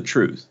obscure the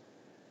truth.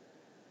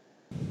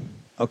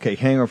 Okay,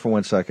 hang on for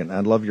 1 second. I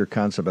love your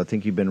concept. I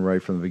think you've been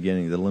right from the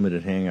beginning. The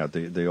limited hangout,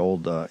 the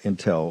old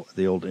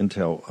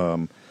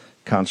Intel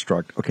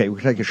construct. Okay,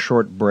 we'll take a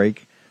short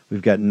break.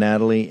 We've got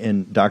Natalie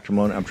and Dr.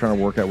 Malone. I'm trying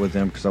to work out with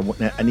them because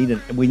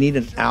we need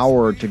an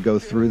hour to go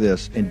through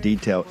this in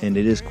detail, and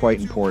it is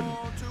quite important.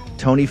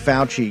 Tony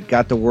Fauci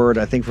got the word,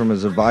 I think, from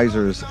his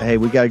advisors, hey,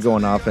 we got to go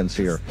on offense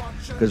here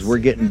because we're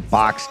getting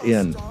boxed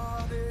in.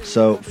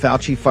 So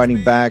Fauci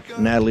fighting back,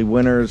 Natalie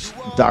Winters,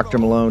 Dr.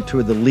 Malone, two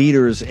of the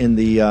leaders in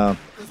the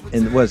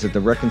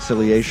the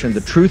reconciliation, the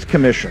Truth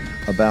Commission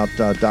about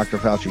Dr.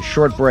 Fauci.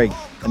 Short break,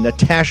 and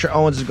Natasha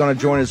Owens is going to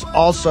join us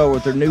also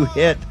with her new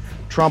hit,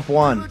 Trump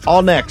Won.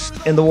 All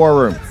next in the War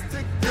Room.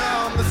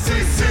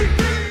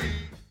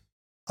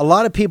 A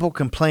lot of people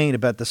complain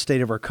about the state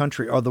of our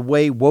country or the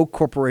way woke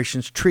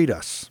corporations treat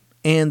us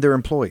and their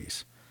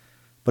employees.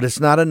 But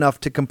it's not enough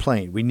to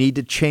complain. We need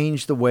to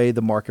change the way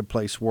the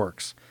marketplace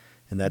works.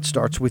 And that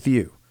starts with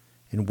you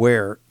and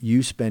where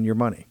you spend your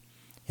money.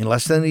 In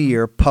less than a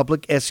year,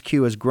 Public SQ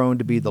has grown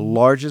to be the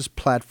largest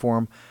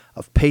platform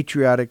of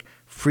patriotic,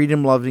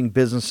 freedom-loving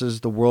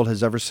businesses the world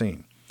has ever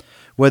seen.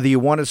 Whether you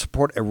want to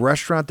support a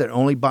restaurant that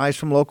only buys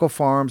from local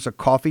farms, a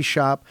coffee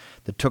shop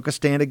that took a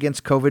stand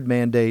against COVID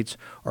mandates,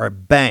 or a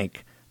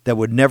bank that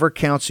would never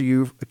counsel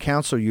you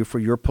for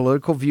your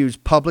political views,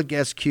 Public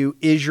SQ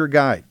is your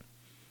guide.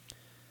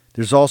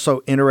 There's also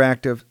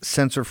interactive,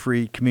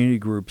 censor-free community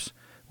groups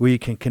where you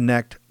can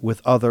connect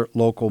with other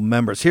local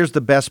members. Here's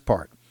the best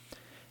part.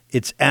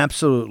 It's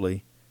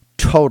absolutely,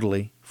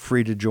 totally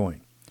free to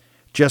join.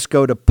 Just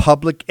go to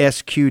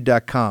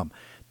publicsq.com.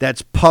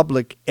 That's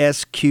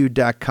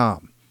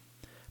publicsq.com.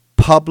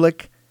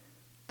 Public,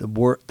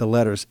 the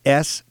letters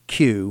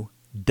sq.com,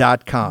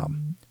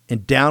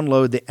 and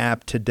download the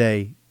app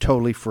today,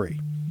 totally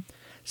free.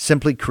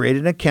 Simply create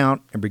an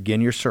account and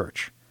begin your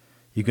search.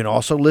 You can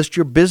also list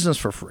your business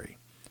for free,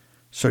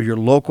 so your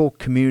local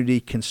community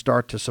can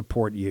start to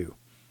support you.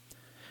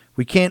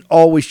 We can't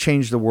always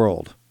change the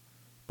world,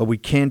 but we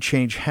can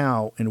change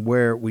how and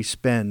where we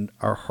spend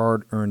our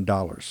hard-earned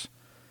dollars.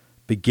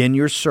 Begin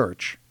your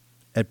search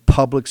at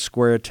Public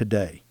Square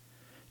today.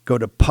 Go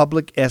to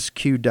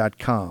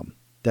publicsq.com.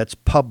 That's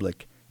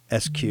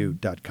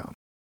publicsq.com.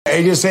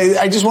 I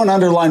just want to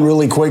underline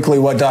really quickly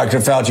what Dr.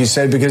 Fauci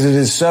said, because it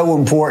is so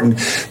important,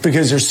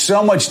 because there's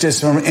so much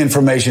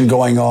disinformation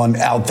going on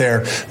out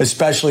there,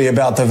 especially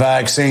about the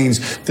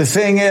vaccines. The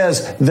thing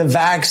is, the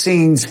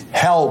vaccines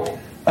help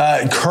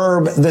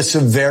curb the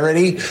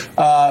severity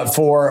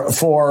for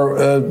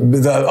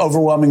the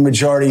overwhelming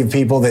majority of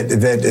people that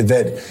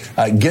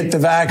get the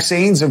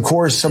vaccines. Of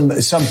course, some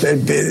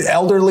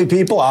elderly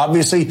people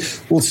obviously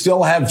will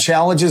still have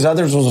challenges.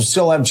 Others will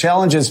still have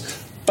challenges.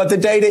 But the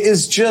data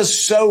is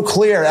just so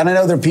clear. And I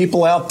know there are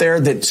people out there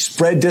that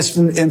spread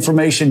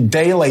disinformation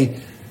daily,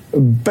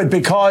 but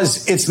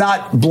because it's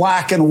not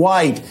black and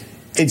white,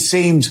 it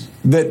seems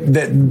that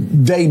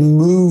they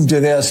move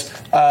to this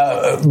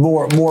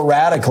more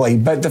radically.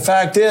 But the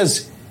fact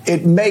is,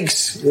 it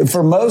makes,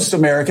 for most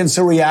Americans,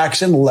 the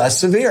reaction less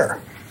severe.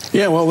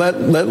 Yeah, well,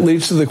 that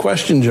leads to the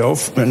question, Joe,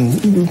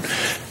 and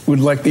would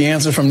like the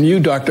answer from you,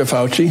 Dr.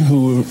 Fauci,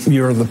 who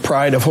you're the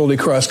pride of Holy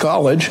Cross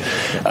College,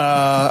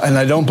 and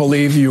I don't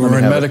believe you were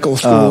in medical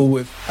school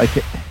with.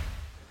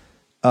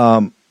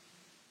 We're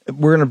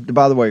going to,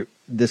 by the way,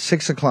 the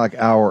 6 o'clock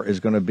hour is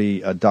going to be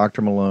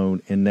Dr.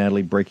 Malone and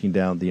Natalie breaking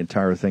down the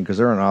entire thing, because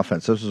they're on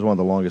offense. This is one of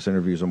the longest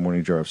interviews on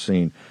Morning Joe I've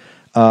seen.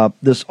 All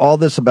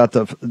this about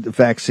the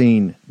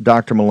vaccine,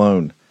 Dr.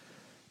 Malone,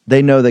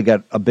 they know they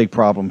got a big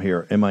problem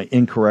here. Am I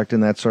incorrect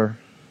in that, sir?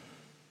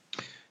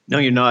 No,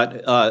 you're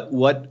not.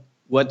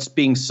 What's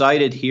being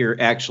cited here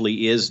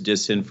actually is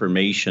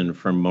disinformation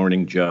from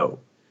Morning Joe.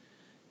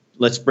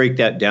 Let's break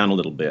that down a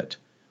little bit.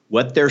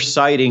 What they're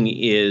citing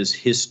is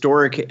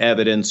historic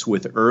evidence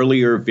with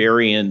earlier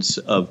variants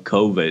of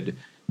COVID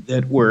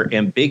that were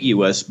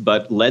ambiguous,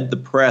 but led the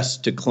press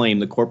to claim,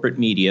 the corporate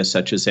media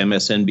such as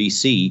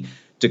MSNBC,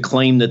 to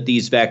claim that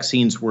these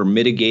vaccines were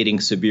mitigating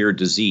severe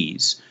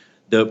disease.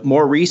 The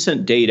more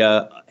recent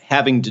data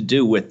having to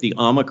do with the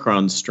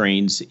Omicron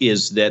strains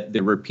is that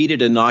the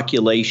repeated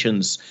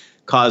inoculations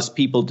caused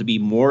people to be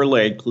more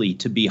likely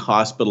to be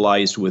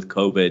hospitalized with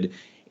COVID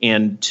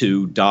and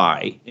to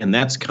die. And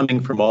that's coming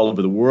from all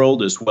over the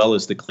world, as well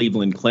as the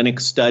Cleveland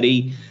Clinic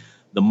study.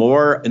 The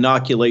more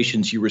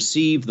inoculations you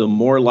receive, the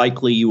more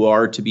likely you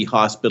are to be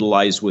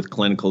hospitalized with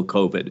clinical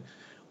COVID.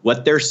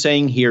 What they're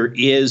saying here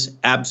is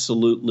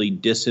absolutely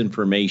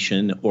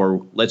disinformation,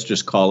 or let's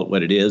just call it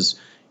what it is.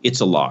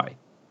 It's a lie.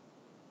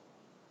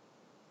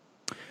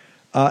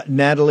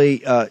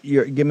 Natalie,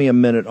 give me a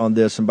minute on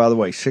this. And by the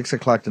way, 6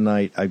 o'clock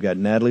tonight, I've got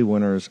Natalie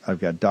Winters, I've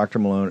got Dr.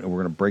 Malone, and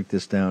we're going to break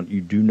this down. You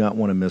do not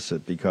want to miss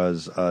it,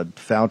 because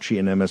Fauci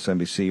and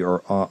MSNBC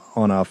are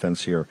on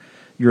offense here.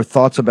 Your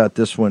thoughts about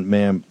this one,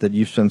 ma'am, that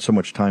you spend so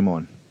much time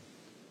on?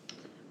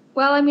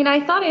 Well, I mean, I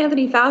thought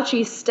Anthony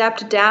Fauci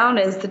stepped down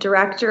as the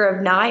director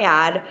of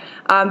NIAID,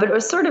 but it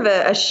was sort of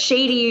a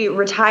shady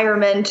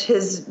retirement,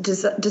 his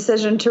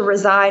decision to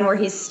resign, where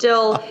he's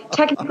still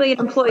technically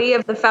an employee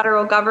of the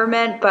federal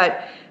government,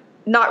 but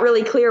not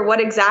really clear what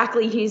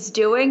exactly he's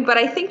doing. But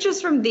I think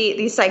just from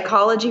the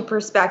psychology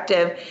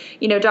perspective,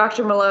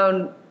 Dr.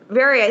 Malone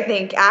very, I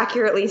think,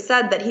 accurately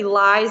said that he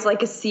lies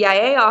like a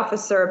CIA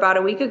officer about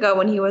a week ago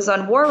when he was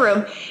on War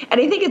Room. And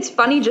I think it's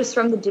funny just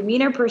from the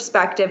demeanor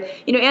perspective.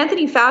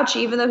 Anthony Fauci,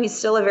 even though he's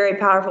still a very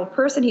powerful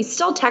person, he's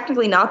still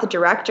technically not the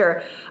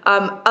director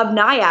of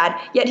NIAID,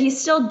 yet he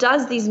still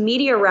does these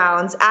media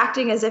rounds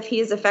acting as if he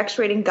is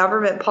effectuating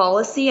government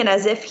policy and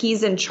as if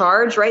he's in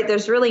charge, right?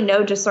 There's really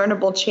no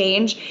discernible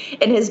change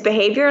in his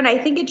behavior. And I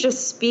think it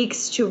just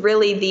speaks to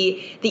really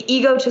the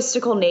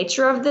egotistical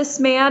nature of this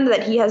man,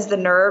 that he has the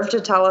nerve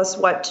to tell us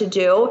what to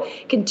do,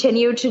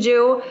 continues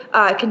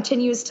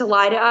to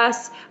lie to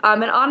us.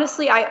 And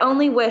honestly, I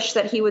only wish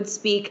that he would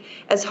speak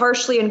as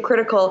harshly and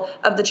critical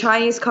of the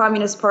Chinese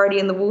Communist Party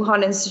and the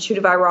Wuhan Institute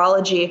of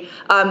Virology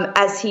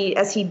as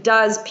he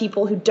does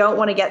people who don't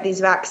want to get these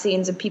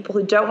vaccines and people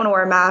who don't want to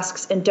wear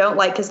masks and don't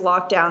like his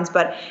lockdowns.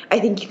 But I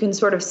think you can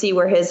sort of see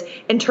where his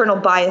internal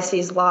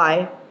biases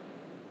lie.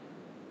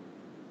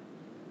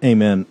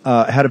 Amen.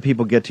 How do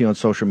people get to you on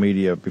social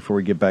media before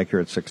we get back here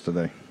at 6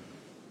 today?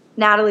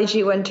 Natalie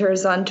G.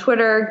 Winters on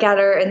Twitter,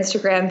 Getter,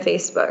 Instagram,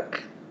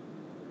 Facebook.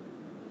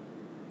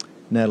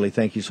 Natalie,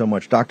 thank you so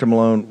much. Dr.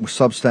 Malone,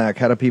 Substack,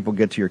 how do people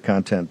get to your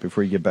content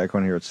before you get back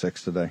on here at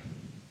 6 today?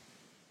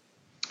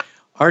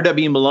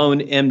 R.W. Malone,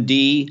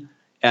 MD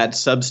at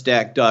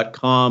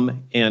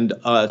Substack.com, and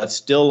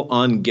still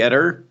on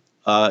Getter.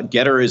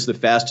 Getter is the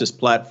fastest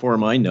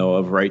platform I know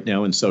of right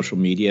now in social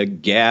media.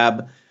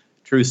 Gab,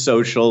 Truth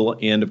Social,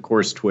 and, of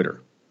course, Twitter.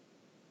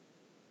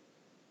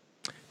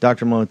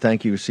 Dr. Malone,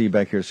 thank you. See you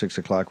back here at 6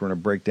 o'clock. We're going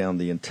to break down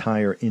the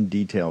entire, in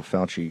detail,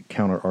 Fauci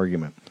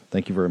counter-argument.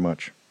 Thank you very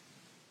much.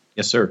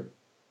 Yes, sir.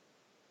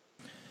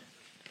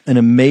 An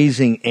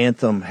amazing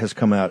anthem has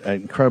come out, an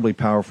incredibly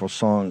powerful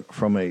song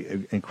from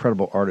an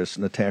incredible artist,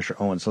 Natasha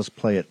Owens. Let's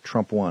play it.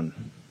 Trump won.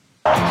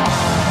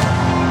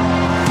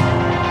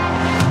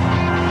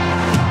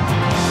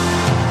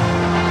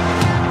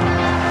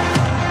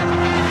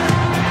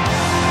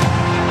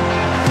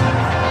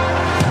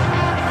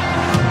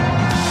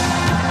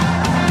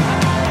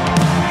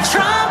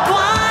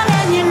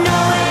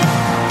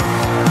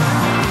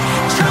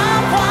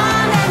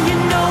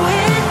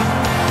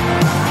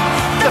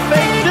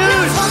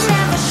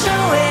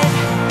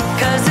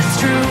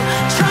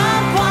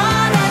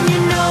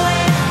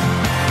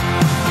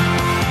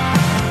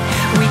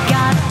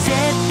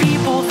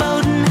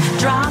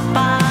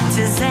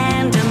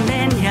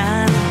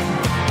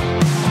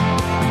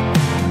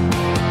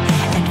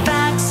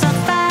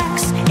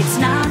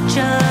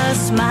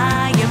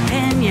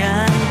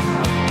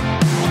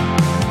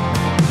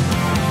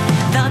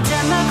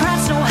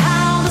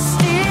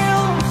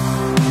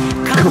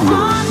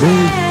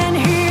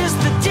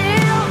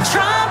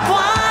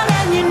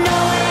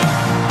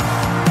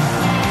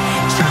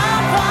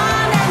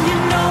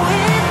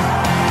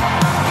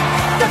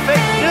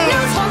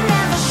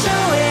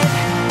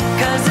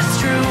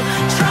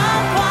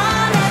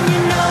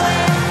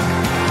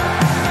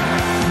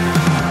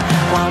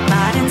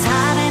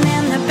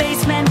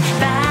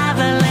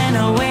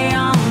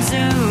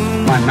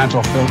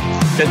 mental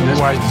fitness.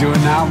 What he's doing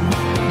now.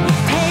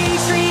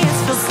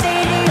 Patriots fill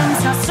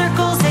stadiums, not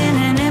circles in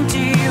an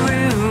empty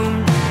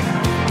room.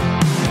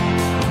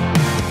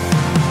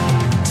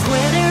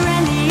 Twitter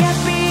and the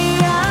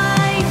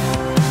FBI,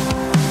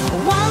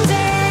 one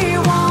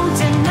day won't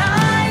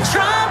deny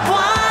Trump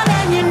won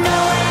and you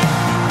know it.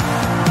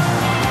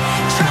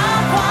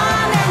 Trump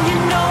won and you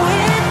know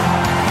it.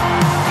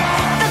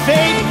 The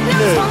fake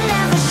news will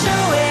never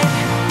show it,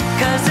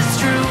 'cause it's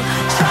true.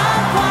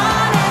 Trump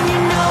won and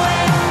you know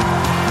it.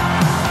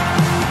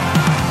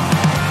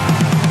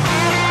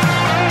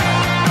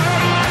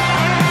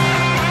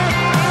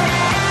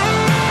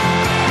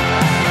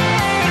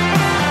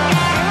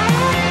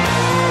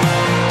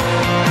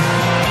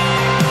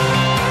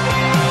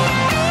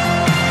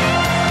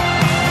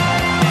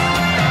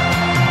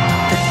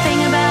 The thing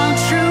about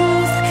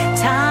truth,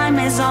 time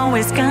is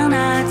always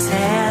gonna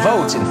tell.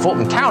 Votes in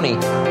Fulton County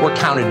were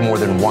counted more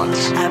than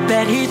once. I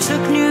bet he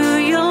took New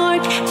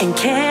York and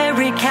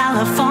carried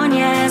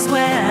California as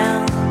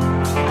well.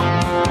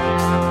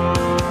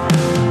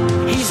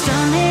 He's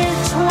done it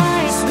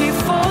twice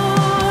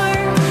before,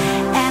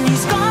 and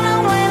he's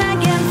gonna win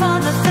again for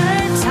the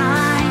third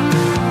time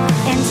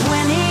in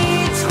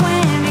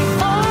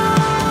 2024.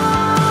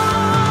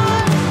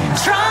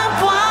 Trump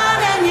won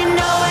and you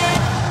know it.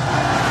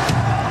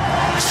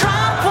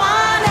 Trump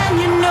won and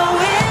you know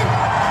it.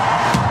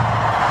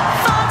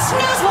 Fox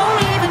News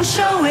won't even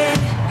show it.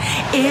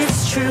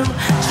 It's true.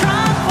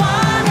 Trump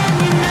won and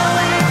you know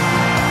it.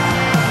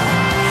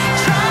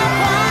 Trump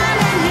won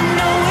and you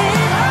know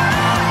it.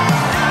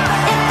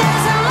 If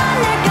there's a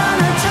line, they're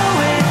gonna tow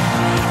it.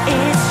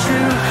 It's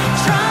true.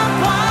 Trump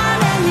won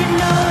and you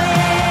know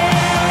it.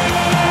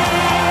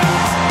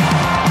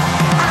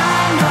 I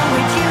know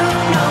it, you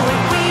know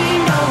it, we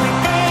know it,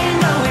 they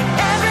know it.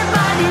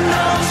 Everybody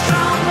knows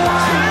Trump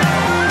won.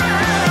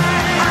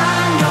 I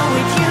know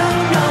it, you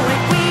know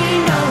it, we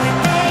know it,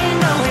 they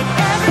know it.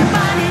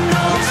 Everybody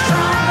knows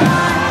Trump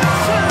won.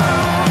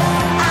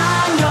 I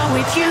know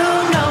it, you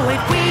know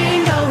it, we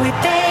know it,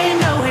 they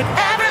know it.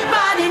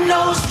 Everybody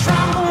knows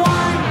Trump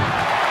won.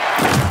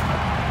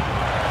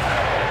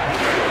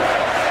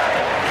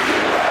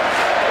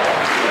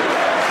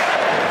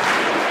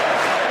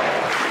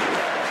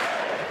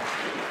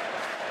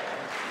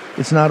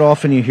 It's not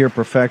often you hear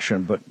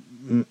perfection, but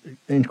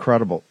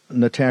incredible.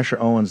 Natasha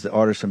Owens, the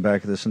artist in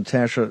back of this.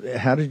 Natasha,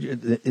 how did you,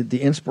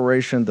 the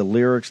inspiration, the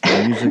lyrics,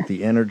 the music,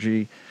 the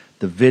energy,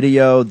 the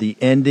video, the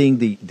ending,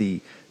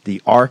 the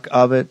arc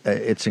of it,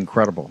 it's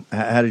incredible.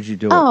 How did you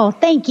do it? Oh,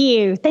 thank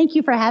you. Thank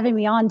you for having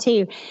me on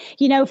too.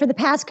 You know, for the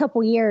past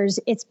couple years,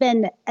 it's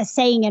been a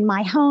saying in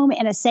my home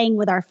and a saying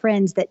with our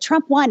friends that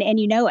Trump won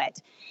and you know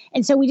it.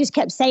 And so we just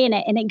kept saying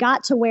it, and it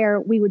got to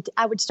where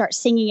I would start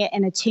singing it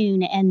in a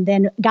tune, and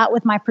then got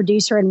with my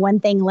producer, and one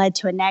thing led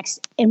to a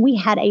next, and we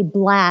had a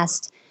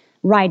blast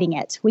writing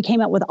it. We came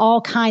up with all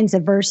kinds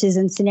of verses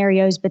and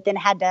scenarios, but then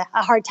had a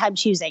hard time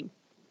choosing.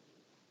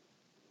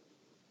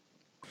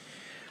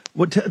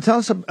 Well, tell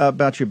us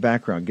about your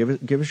background.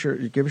 Give us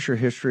your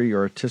history,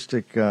 your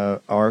artistic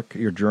arc,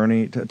 your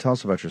journey. Tell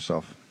us about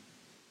yourself.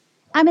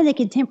 I'm in the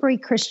contemporary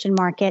Christian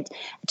market.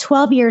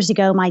 12 years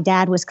ago, my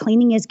dad was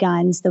cleaning his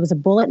guns. There was a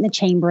bullet in the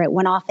chamber. It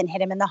went off and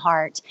hit him in the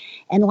heart.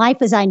 And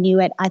life as I knew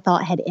it, I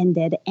thought had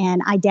ended.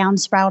 And I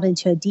downspiraled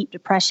into a deep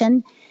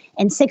depression.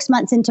 And 6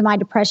 months into my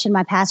depression,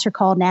 my pastor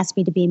called and asked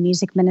me to be a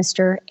music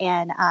minister.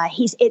 And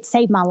it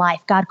saved my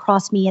life. God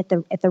crossed me at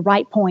the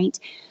right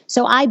point.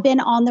 So I've been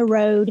on the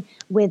road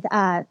with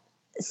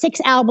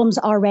 6 albums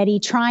already,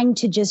 trying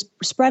to just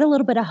spread a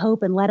little bit of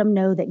hope and let them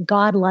know that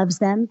God loves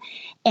them.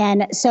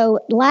 And so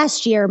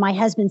last year, my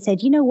husband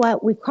said, you know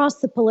what, we've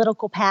crossed the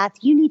political path.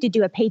 You need to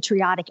do a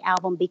patriotic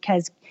album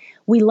because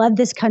we love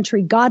this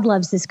country. God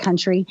loves this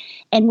country.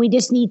 And we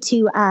just need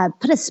to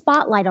put a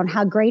spotlight on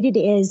how great it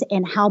is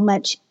and how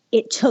much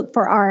it took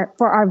for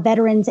our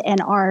veterans and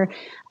our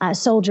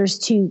soldiers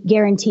to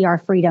guarantee our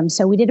freedom.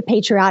 So we did a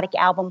patriotic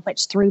album,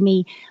 which threw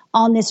me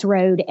on this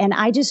road. And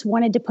I just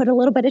wanted to put a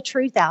little bit of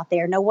truth out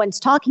there. No one's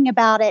talking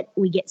about it.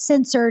 We get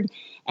censored.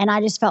 And I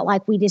just felt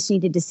like we just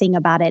needed to sing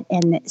about it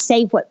and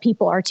say what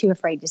people are too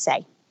afraid to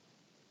say.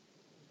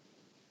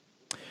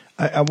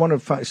 I want to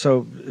find,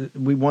 so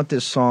we want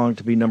this song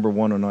to be number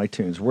 1 on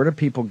iTunes. Where do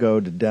people go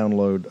to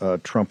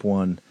download Trump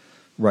Won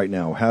right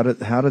now? How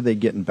do they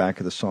get in back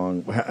of the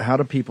song? How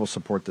do people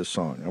support this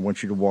song? I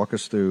want you to walk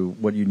us through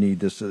what you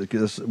need. This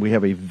we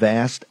have a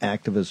vast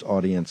activist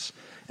audience,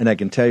 and I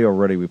can tell you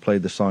already, we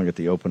played the song at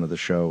the open of the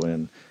show,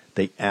 and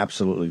they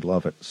absolutely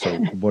love it. So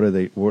what are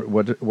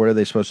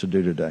they supposed to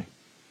do today?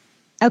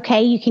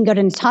 Okay, you can go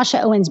to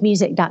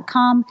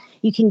natashaowensmusic.com.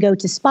 You can go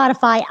to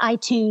Spotify,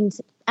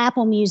 iTunes,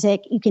 Apple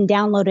Music. You can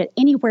download it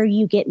anywhere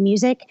you get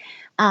music.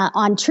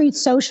 On Truth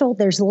Social,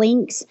 there's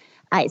links.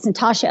 It's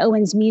Natasha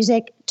Owens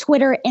Music.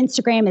 Twitter,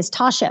 Instagram is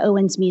Tasha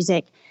Owens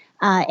Music.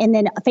 And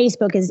then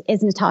Facebook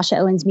is Natasha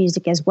Owens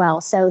Music as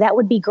well. So that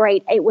would be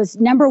great. It was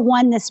number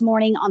 1 this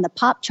morning on the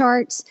pop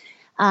charts.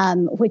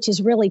 which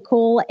is really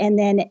cool. And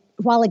then a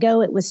while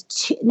ago, it was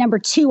number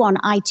 2 on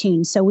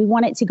iTunes. So we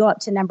want it to go up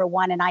to number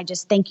 1. And I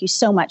just thank you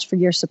so much for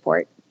your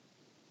support.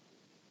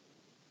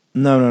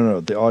 No.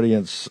 The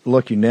audience,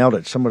 look, you nailed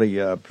it. Somebody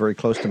very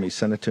close to me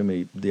sent it to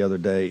me the other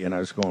day, and I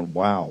was going,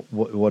 wow,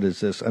 what is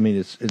this? I mean,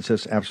 it's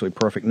just absolutely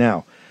perfect.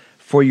 Now,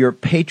 for your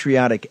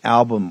patriotic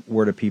album,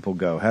 where do people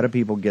go? How do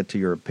people get to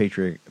your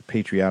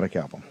patriotic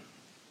album?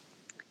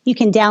 You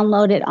can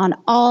download it on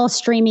all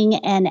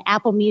streaming and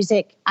Apple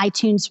Music,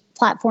 iTunes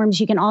platforms.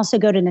 You can also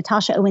go to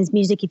Natasha Owens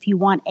Music if you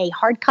want a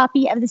hard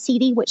copy of the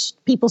CD, which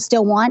people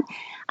still want.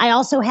 I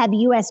also have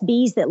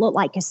USBs that look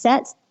like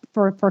cassettes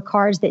for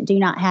cars that do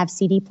not have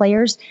CD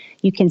players.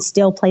 You can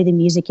still play the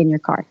music in your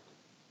car.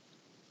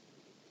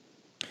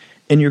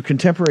 And your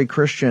contemporary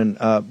Christian,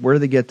 where do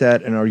they get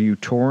that? And are you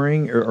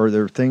touring? Or are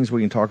there things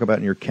we can talk about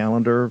in your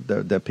calendar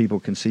that people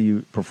can see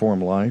you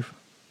perform live?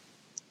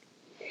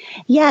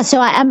 Yeah, so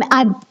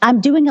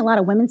I'm doing a lot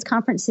of women's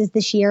conferences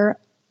this year.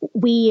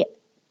 We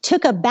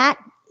took a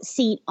back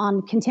seat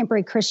on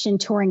contemporary Christian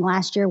touring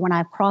last year when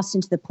I crossed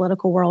into the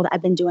political world.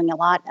 I've been doing a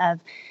lot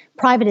of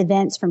private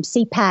events, from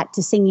CPAC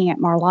to singing at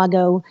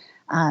Mar-a-Lago.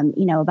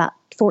 About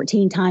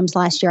 14 times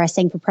last year I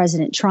sang for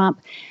President Trump.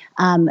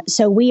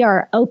 So we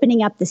are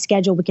opening up the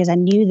schedule because I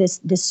knew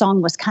this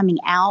song was coming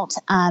out.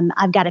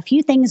 I've got a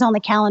few things on the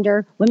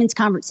calendar, women's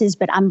conferences,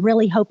 but I'm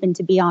really hoping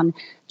to be on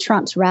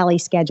Trump's rally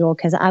schedule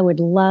because I would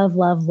love,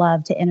 love,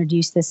 love to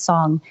introduce this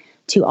song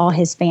to all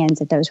his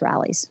fans at those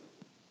rallies.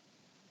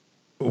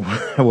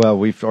 Well,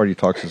 we've already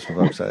talked to some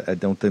folks. I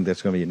don't think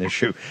that's going to be an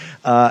issue.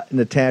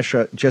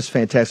 Natasha, just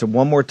fantastic.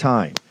 One more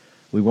time.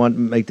 We want to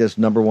make this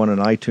number 1 on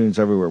iTunes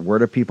everywhere. Where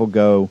do people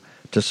go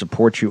to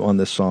support you on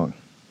this song?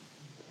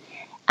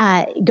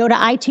 Go to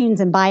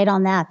iTunes and buy it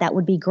on that. That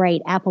would be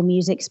great. Apple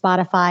Music,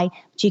 Spotify.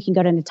 But you can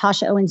go to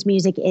Natasha Owens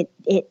Music. It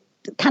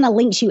kind of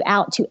links you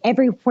out to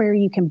everywhere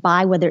you can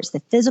buy, whether it's the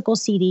physical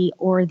CD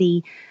or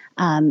the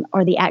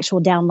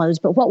actual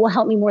downloads. But what will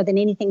help me more than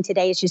anything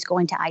today is just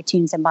going to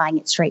iTunes and buying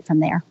it straight from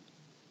there.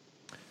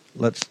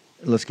 Let's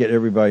get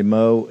everybody,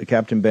 Mo,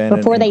 Captain Bannon,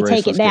 before they and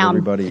Grace, take it get down.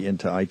 Everybody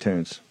into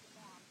iTunes.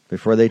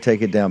 Before they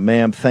take it down.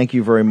 Ma'am, thank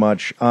you very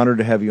much. Honored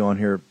to have you on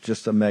here.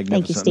 Just a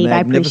magnificent, thank you, Steve.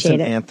 I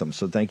appreciate it. Anthem.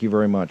 So thank you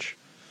very much.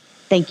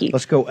 Thank you.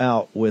 Let's go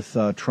out with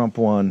Trump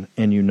Won,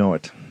 and You Know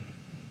It.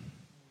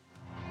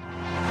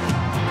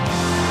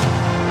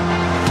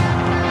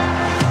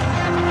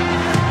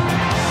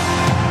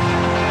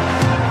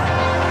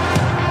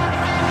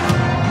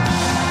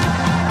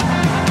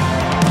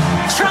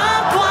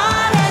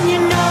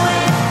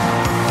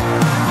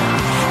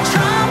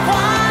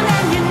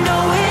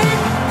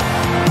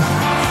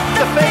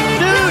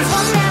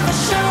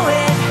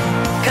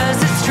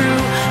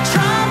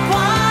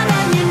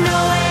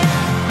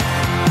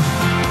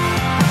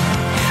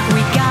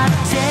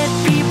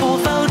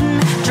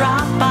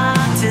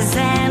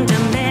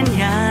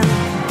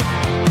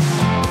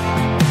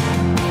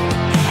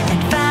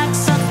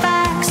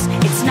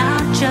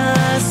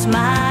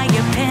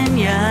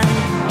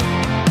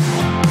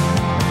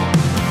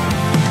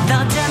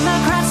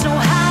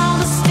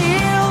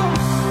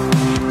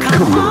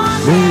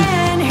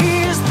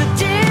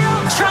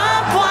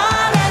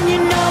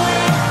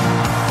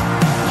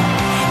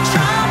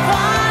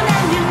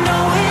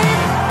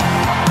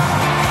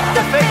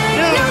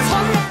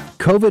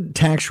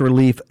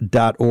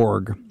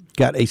 COVIDtaxrelief.org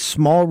got a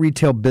small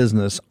retail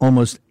business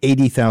almost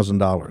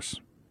 $80,000.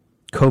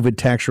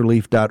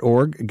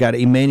 COVIDtaxrelief.org got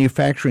a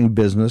manufacturing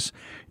business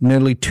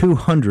nearly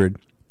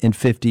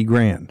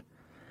 $250,000.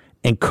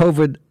 And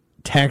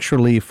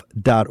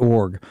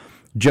COVIDtaxrelief.org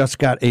just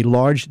got a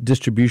large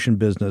distribution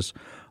business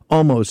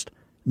almost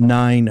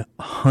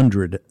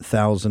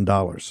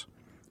 $900,000.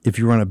 If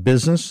you run a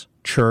business,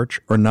 church,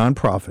 or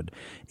nonprofit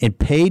and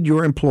paid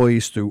your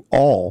employees through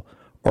all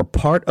or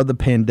part of the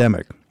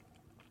pandemic,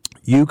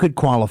 you could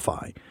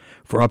qualify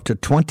for up to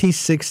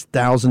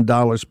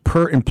 $26,000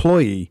 per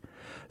employee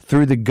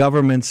through the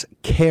government's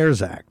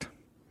CARES Act.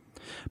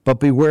 But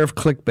beware of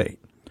clickbait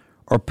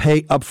or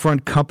pay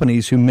upfront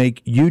companies who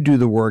make you do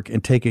the work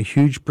and take a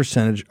huge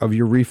percentage of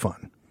your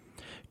refund.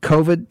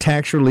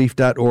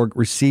 COVIDtaxrelief.org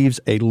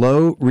receives a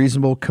low,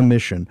 reasonable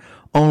commission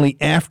only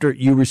after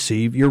you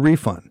receive your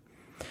refund.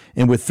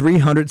 And with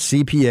 300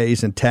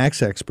 CPAs and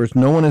tax experts,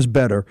 no one is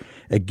better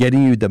at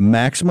getting you the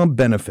maximum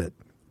benefit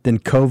than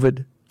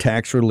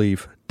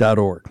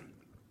COVIDtaxrelief.org.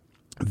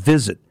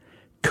 Visit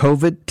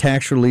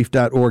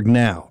COVIDtaxrelief.org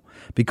now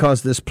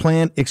because this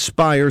plan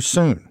expires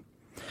soon.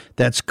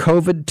 That's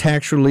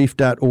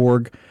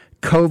COVIDtaxrelief.org,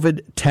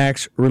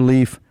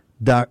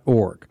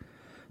 COVIDtaxrelief.org.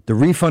 The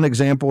refund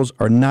examples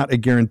are not a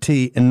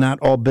guarantee and not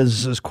all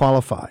businesses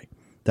qualify.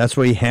 That's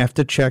why you have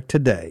to check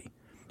today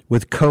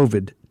with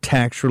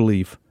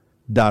COVIDtaxrelief.org.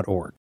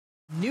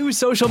 New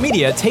social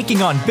media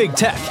taking on big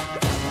tech,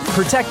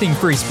 protecting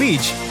free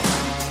speech,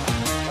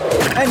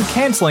 and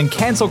canceling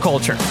cancel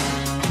culture.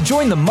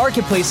 Join the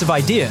marketplace of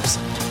ideas.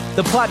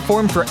 The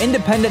platform for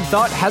independent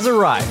thought has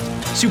arrived.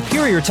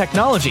 Superior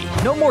technology.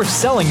 No more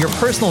selling your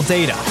personal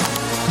data.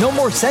 No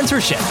more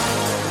censorship.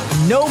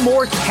 No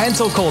more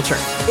cancel culture.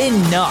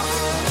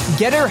 Enough.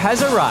 Getter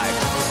has arrived.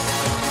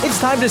 It's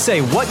time to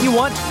say what you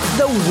want,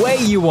 the way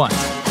you want.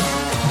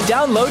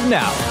 Download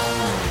now.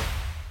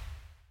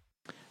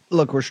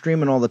 Look, we're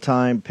streaming all the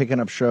time, picking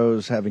up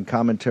shows, having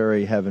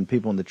commentary, having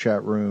people in the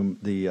chat room.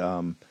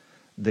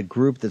 The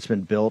group that's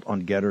been built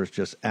on Getter is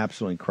just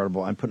absolutely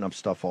incredible. I'm putting up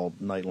stuff all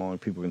night long,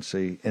 people can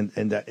see,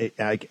 and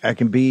I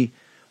can be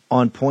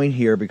on point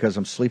here because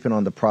I'm sleeping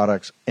on the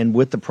products and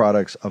with the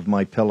products of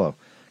MyPillow,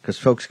 because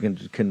folks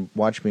can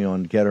watch me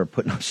on Getter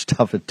putting up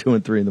stuff at 2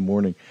 and 3 in the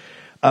morning.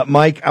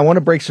 Mike, I want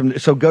to break some.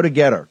 So go to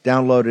Getter,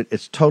 download it.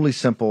 It's totally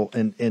simple,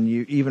 and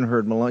you even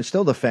heard Malone.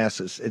 Still the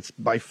fastest. It's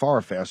by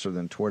far faster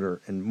than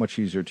Twitter and much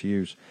easier to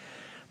use.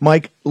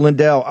 Mike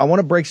Lindell, I want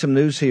to break some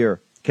news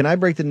here. Can I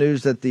break the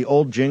news that the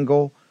old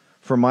jingle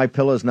for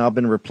MyPillow has now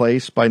been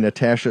replaced by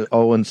Natasha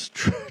Owen's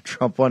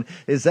Trump one?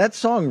 Is that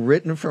song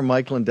written for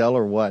Mike Lindell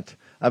or what?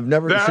 I've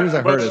never. As soon as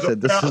I heard it, I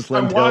said, "This is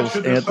Lindell's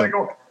anthem."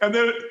 And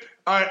then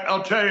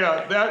I'll tell you,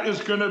 that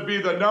is going to be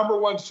the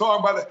 #1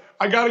 song.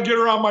 I got to get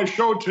her on my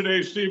show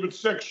today, Steve, at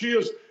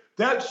 6.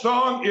 That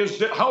song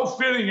is, how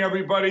fitting,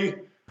 everybody.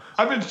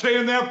 I've been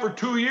saying that for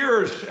 2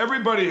 years.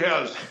 Everybody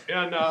has.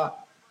 And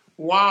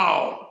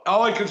wow.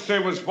 All I could say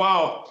was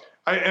wow.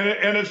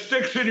 And it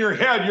sticks in your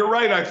head. You're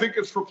right. I think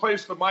it's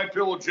replaced the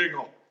MyPillow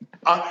jingle.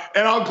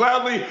 And I'll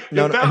gladly,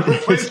 if that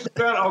replaces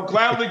that, I'll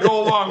gladly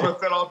go along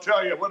with it. I'll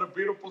tell you, what a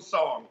beautiful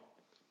song.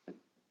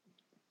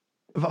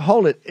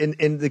 Hold it.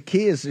 And the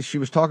key is she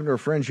was talking to her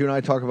friends. You and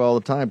I talk about all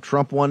the time.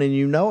 Trump won, and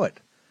you know it.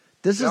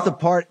 This is the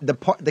part.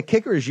 The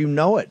kicker is you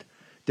know it.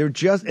 They're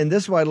just, and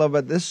this is what I love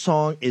about this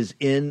song is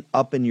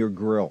up in your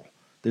grill.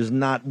 There's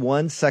not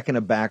 1 second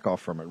of back off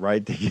from it.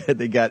 Right?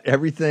 They got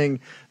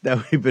everything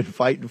that we've been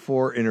fighting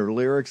for in her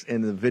lyrics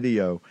and the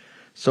video.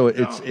 So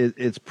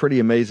it's pretty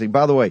amazing.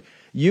 By the way,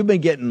 you've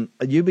been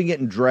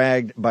getting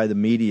dragged by the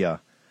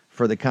media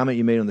for the comment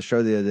you made on the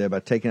show the other day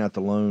about taking out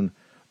the loan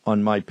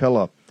on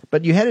MyPillow.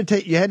 But you had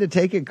to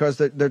take it because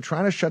they're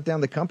trying to shut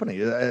down the company.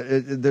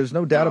 There's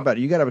no doubt about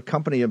it. You got to have a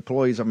company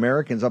employees,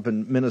 Americans up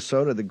in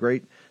Minnesota, the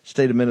great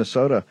state of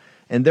Minnesota,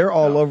 and they're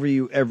all over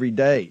you every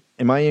day.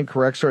 Am I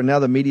incorrect, sir? And now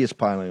the media's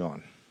piling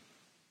on.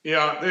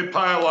 Yeah, they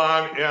pile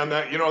on, and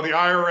the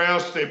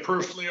IRS, they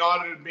personally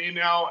audited me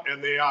now,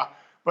 and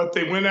but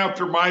they went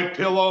after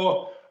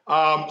MyPillow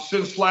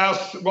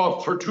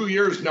for 2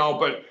 years now,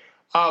 but.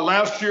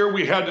 Last year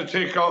we had to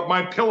take out,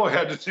 MyPillow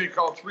had to take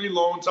out 3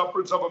 loans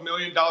upwards of $1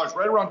 million,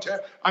 right around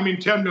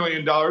 $10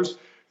 million.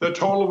 The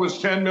total was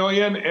 $10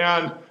 million.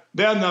 And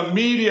then the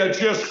media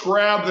just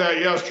grabbed that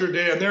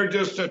yesterday and they're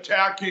just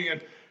attacking.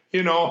 And,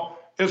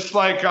 it's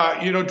like,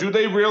 do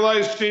they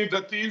realize, Steve,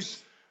 that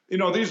these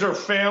are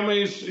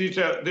families,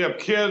 they have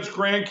kids,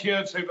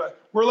 grandkids.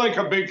 We're like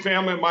a big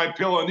family at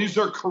MyPillow, and these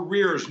are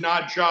careers,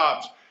 not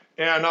jobs.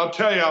 And I'll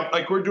tell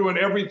you, we're doing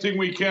everything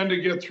we can to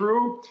get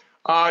through.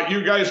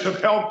 You guys have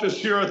helped us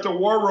here at the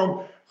War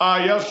Room.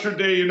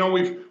 Yesterday,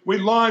 we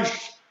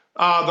launched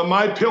the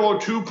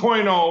MyPillow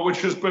 2.0,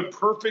 which has been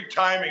perfect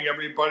timing,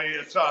 everybody.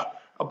 It's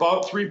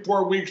about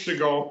 3-4 weeks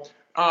ago.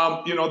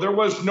 There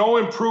was no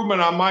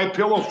improvement on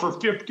MyPillow for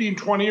 15,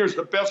 20 years,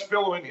 the best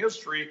pillow in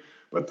history.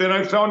 But then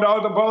I found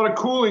out about a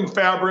cooling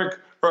fabric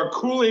or a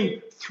cooling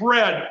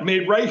thread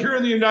made right here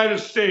in the United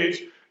States.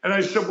 And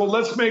I said, well,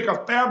 let's make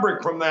a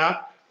fabric from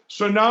that.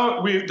 So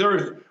now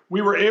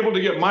we were able to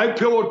get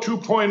MyPillow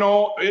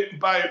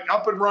 2.0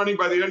 up and running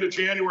by the end of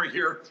January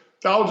here.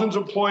 Thousands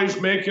of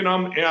employees making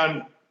them,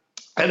 and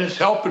it's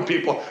helping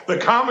people. The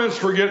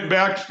comments we're getting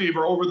back, Steve,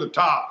 are over the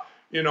top.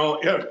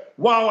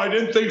 Wow, I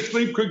didn't think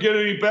sleep could get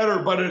any better,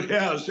 but it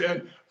has.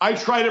 And I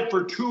tried it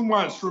for 2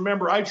 months.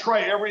 Remember, I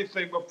try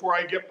everything before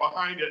I get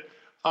behind it.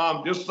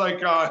 Just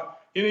like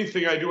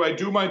anything I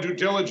do my due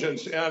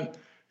diligence. And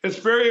it's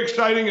very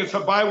exciting. It's a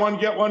buy one,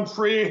 get one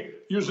free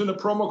using the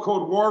promo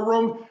code War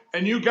Room.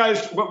 And you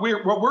guys, what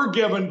we're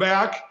giving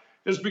back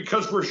is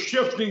because we're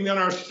shifting in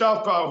our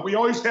stuff. We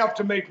always have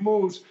to make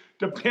moves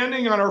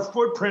depending on our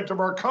footprint of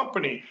our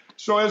company.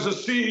 So as a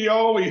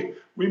CEO,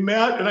 we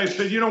met and I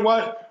said, you know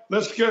what?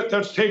 Let's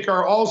take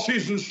our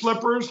all-season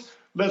slippers.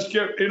 Let's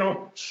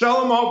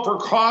sell them out for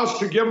cost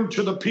to give them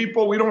to the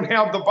people. We don't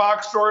have the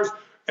box stores,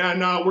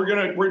 and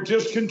we're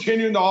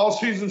discontinuing the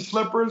all-season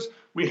slippers.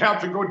 We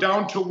have to go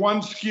down to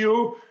 1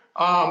 SKU.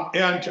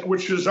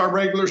 Which is our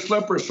regular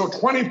slippers. So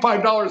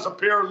 $25 a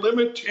pair,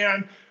 limit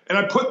 10. And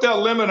I put that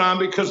limit on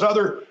because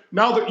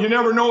now that you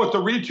never know what the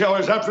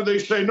retailers, after they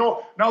say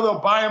no, now they'll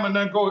buy them and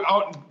then go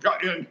out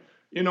and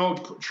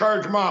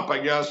charge them up, I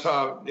guess,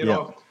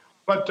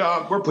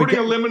 But we're putting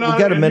a limit on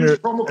it. And use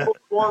promo code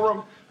War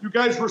Room. You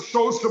guys were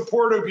so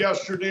supportive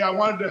yesterday. I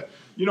wanted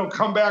to,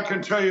 come back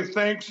and tell you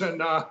thanks.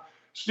 And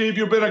Steve,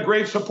 you've been a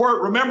great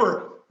support.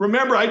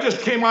 Remember, I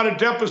just came out of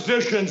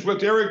depositions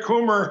with Eric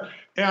Coomer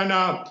and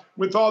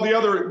with all the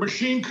other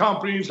machine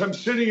companies. I'm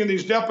sitting in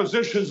these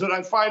depositions and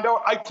I find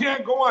out I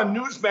can't go on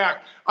Newsmax.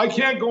 I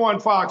can't go on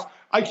Fox.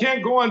 I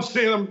can't go on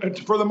Salem,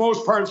 for the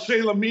most part,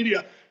 Salem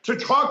Media, to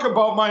talk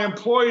about my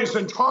employees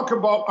and talk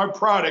about our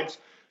products.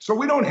 So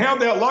we don't have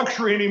that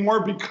luxury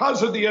anymore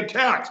because of the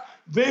attacks.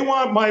 They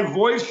want my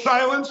voice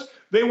silenced.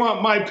 They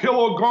want my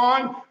pillow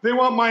gone. They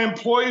want my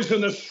employees in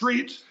the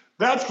streets.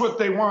 That's what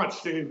they want,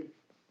 Steve.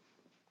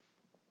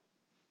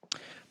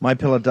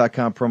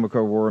 MyPillow.com, promo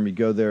code War Room. You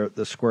go there,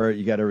 the square,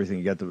 you got everything.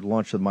 You got the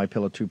launch of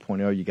MyPillow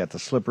 2.0. You got the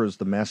slippers,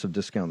 the massive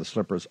discount on the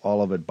slippers,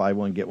 all of it. Buy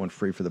one, get one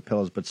free for the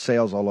pillows, but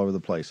sales all over the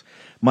place.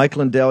 Mike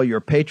Lindell, you're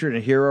a patriot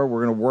and a hero.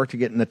 We're going to work to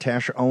get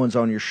Natasha Owens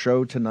on your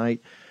show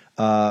tonight.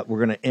 We're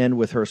going to end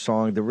with her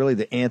song,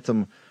 the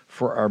anthem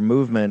for our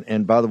movement.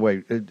 And by the way,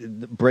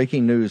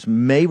 breaking news,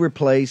 may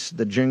replace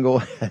the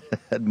jingle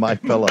at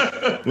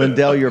MyPillow.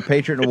 Lindell, you're a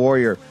patriot and a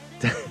warrior.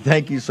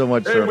 Thank you so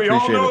much, sir.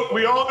 Appreciate it.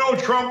 We all know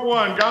Trump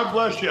won. God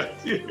bless you.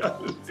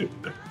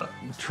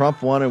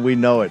 Trump won, and we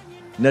know it.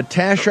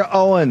 Natasha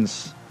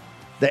Owens,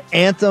 the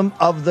anthem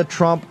of the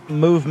Trump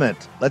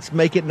movement. Let's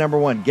make it number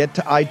one. Get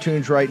to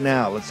iTunes right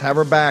now. Let's have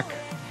her back.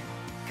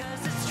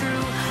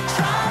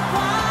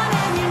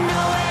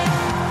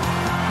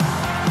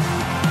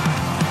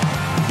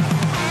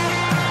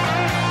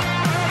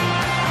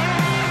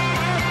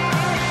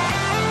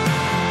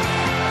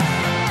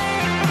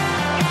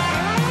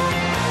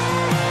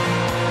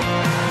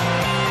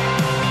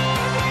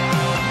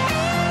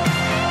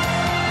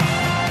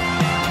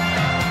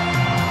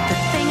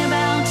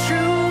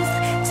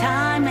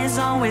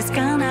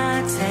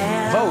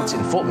 Votes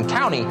in Fulton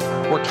County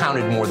were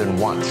counted more than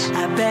once.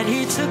 I bet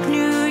he took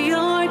New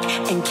York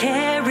and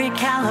carried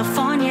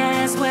California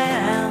as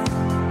well.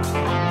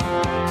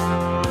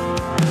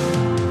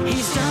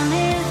 He's done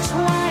it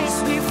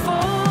twice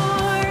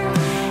before,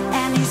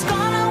 and he's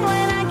gonna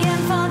win again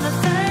for the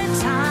third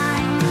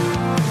time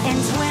in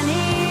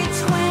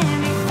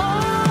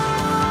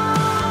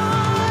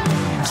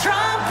 2024.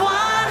 Trump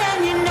won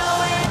and you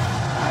know it.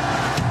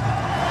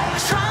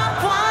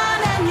 Trump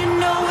won and you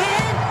know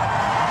it.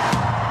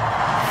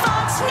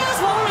 Fox News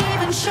won't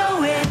even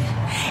show it.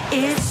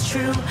 It's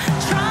true.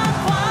 Trump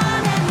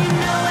won and you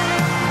know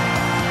it.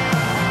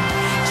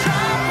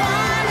 Trump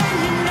won and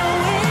you know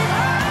it.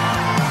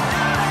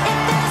 If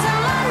there's a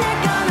line,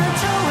 they're gonna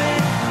tow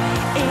it.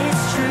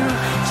 It's true.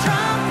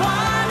 Trump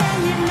won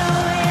and you know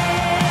it.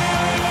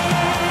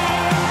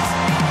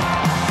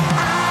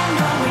 I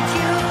know it,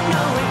 you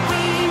know it,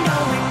 we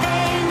know it,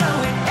 they know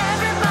it.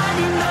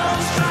 Everybody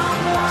knows Trump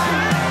won.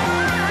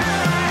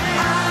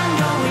 I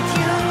know it,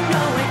 you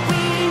know it,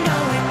 we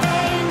know it,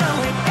 they know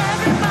it.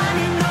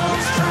 Everybody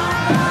knows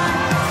Trump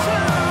won.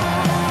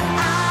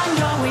 I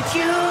know it,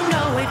 you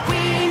know it,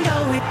 we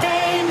know it,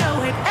 they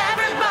know it.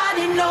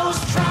 Everybody knows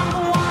Trump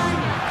won.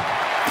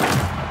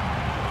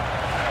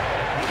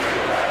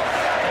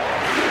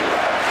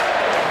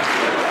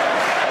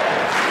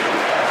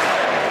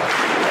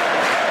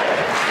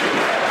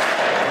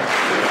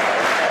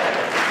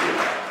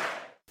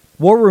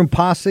 War Room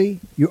Posse,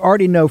 you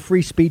already know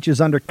free speech is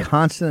under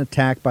constant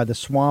attack by the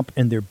swamp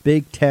and their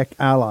big tech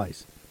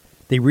allies.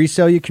 They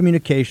resell your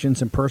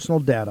communications and personal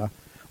data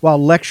while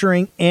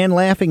lecturing and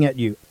laughing at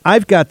you.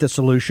 I've got the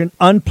solution.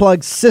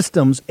 Unplugged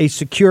Systems, a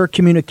secure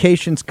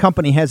communications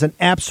company, has an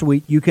app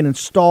suite you can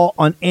install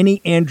on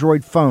any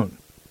Android phone,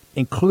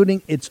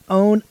 including its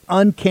own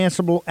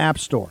uncancelable app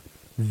store,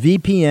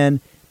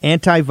 VPN,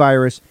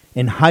 antivirus,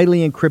 and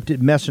highly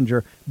encrypted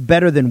messenger,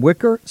 better than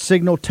Wicker,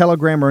 Signal,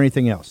 Telegram, or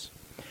anything else.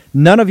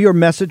 None of your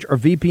message or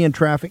VPN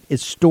traffic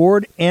is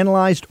stored,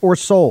 analyzed, or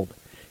sold.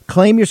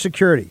 Claim your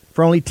security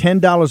for only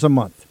 $10 a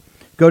month.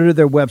 Go to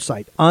their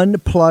website,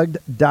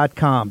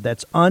 unplugged.com.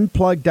 That's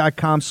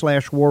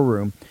unplugged.com/war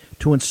room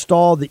to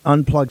install the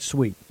Unplugged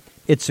suite.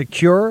 It's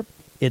secure,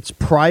 it's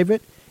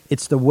private,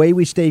 it's the way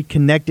we stay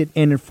connected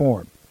and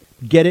informed.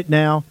 Get it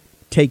now.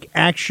 Take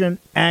action,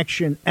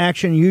 action,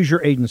 action. Use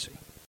your agency.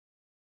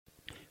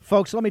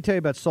 Folks, let me tell you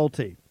about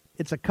Solti.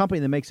 It's a company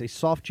that makes a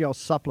soft gel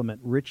supplement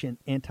rich in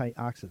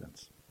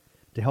antioxidants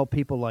to help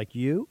people like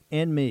you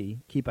and me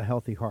keep a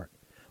healthy heart.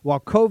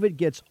 While COVID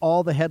gets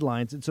all the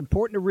headlines, it's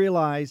important to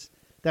realize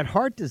that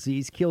heart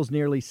disease kills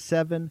nearly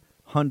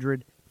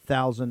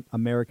 700,000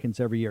 Americans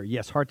every year.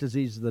 Yes, heart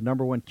disease is the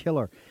number one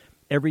killer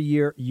every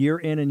year, year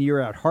in and year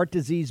out. Heart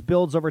disease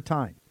builds over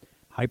time.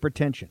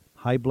 Hypertension,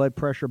 high blood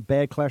pressure,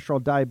 bad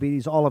cholesterol,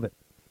 diabetes, all of it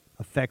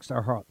affects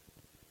our heart.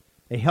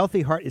 A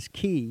healthy heart is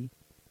key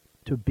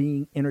to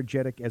being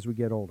energetic as we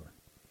get older.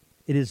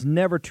 It is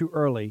never too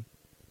early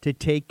to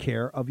take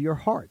care of your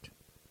heart.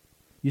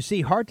 You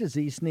see, heart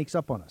disease sneaks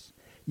up on us.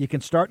 You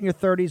can start in your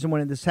 30s, and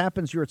when this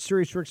happens, you're at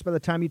serious risk by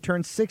the time you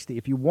turn 60.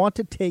 If you want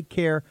to take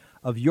care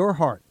of your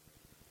heart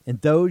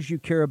and those you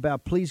care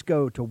about, please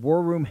go to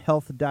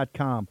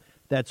warroomhealth.com.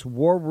 That's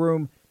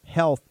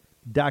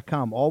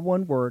warroomhealth.com. All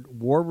one word,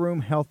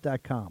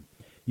 warroomhealth.com.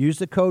 Use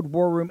the code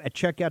WARROOM at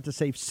checkout to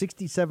save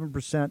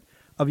 67%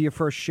 of your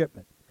first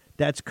shipment.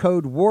 That's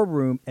code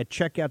WARROOM at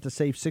checkout to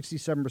save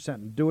 67%.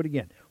 And do it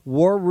again.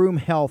 War Room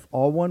Health,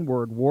 all one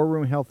word,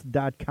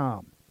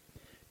 warroomhealth.com.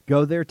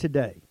 Go there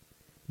today.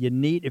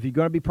 If you're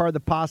going to be part of the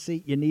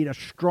posse, you need a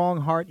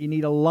strong heart. You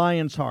need a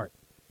lion's heart.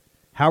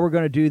 How we're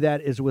going to do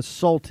that is with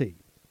Solti.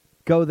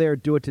 Go there,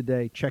 do it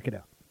today. Check it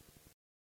out.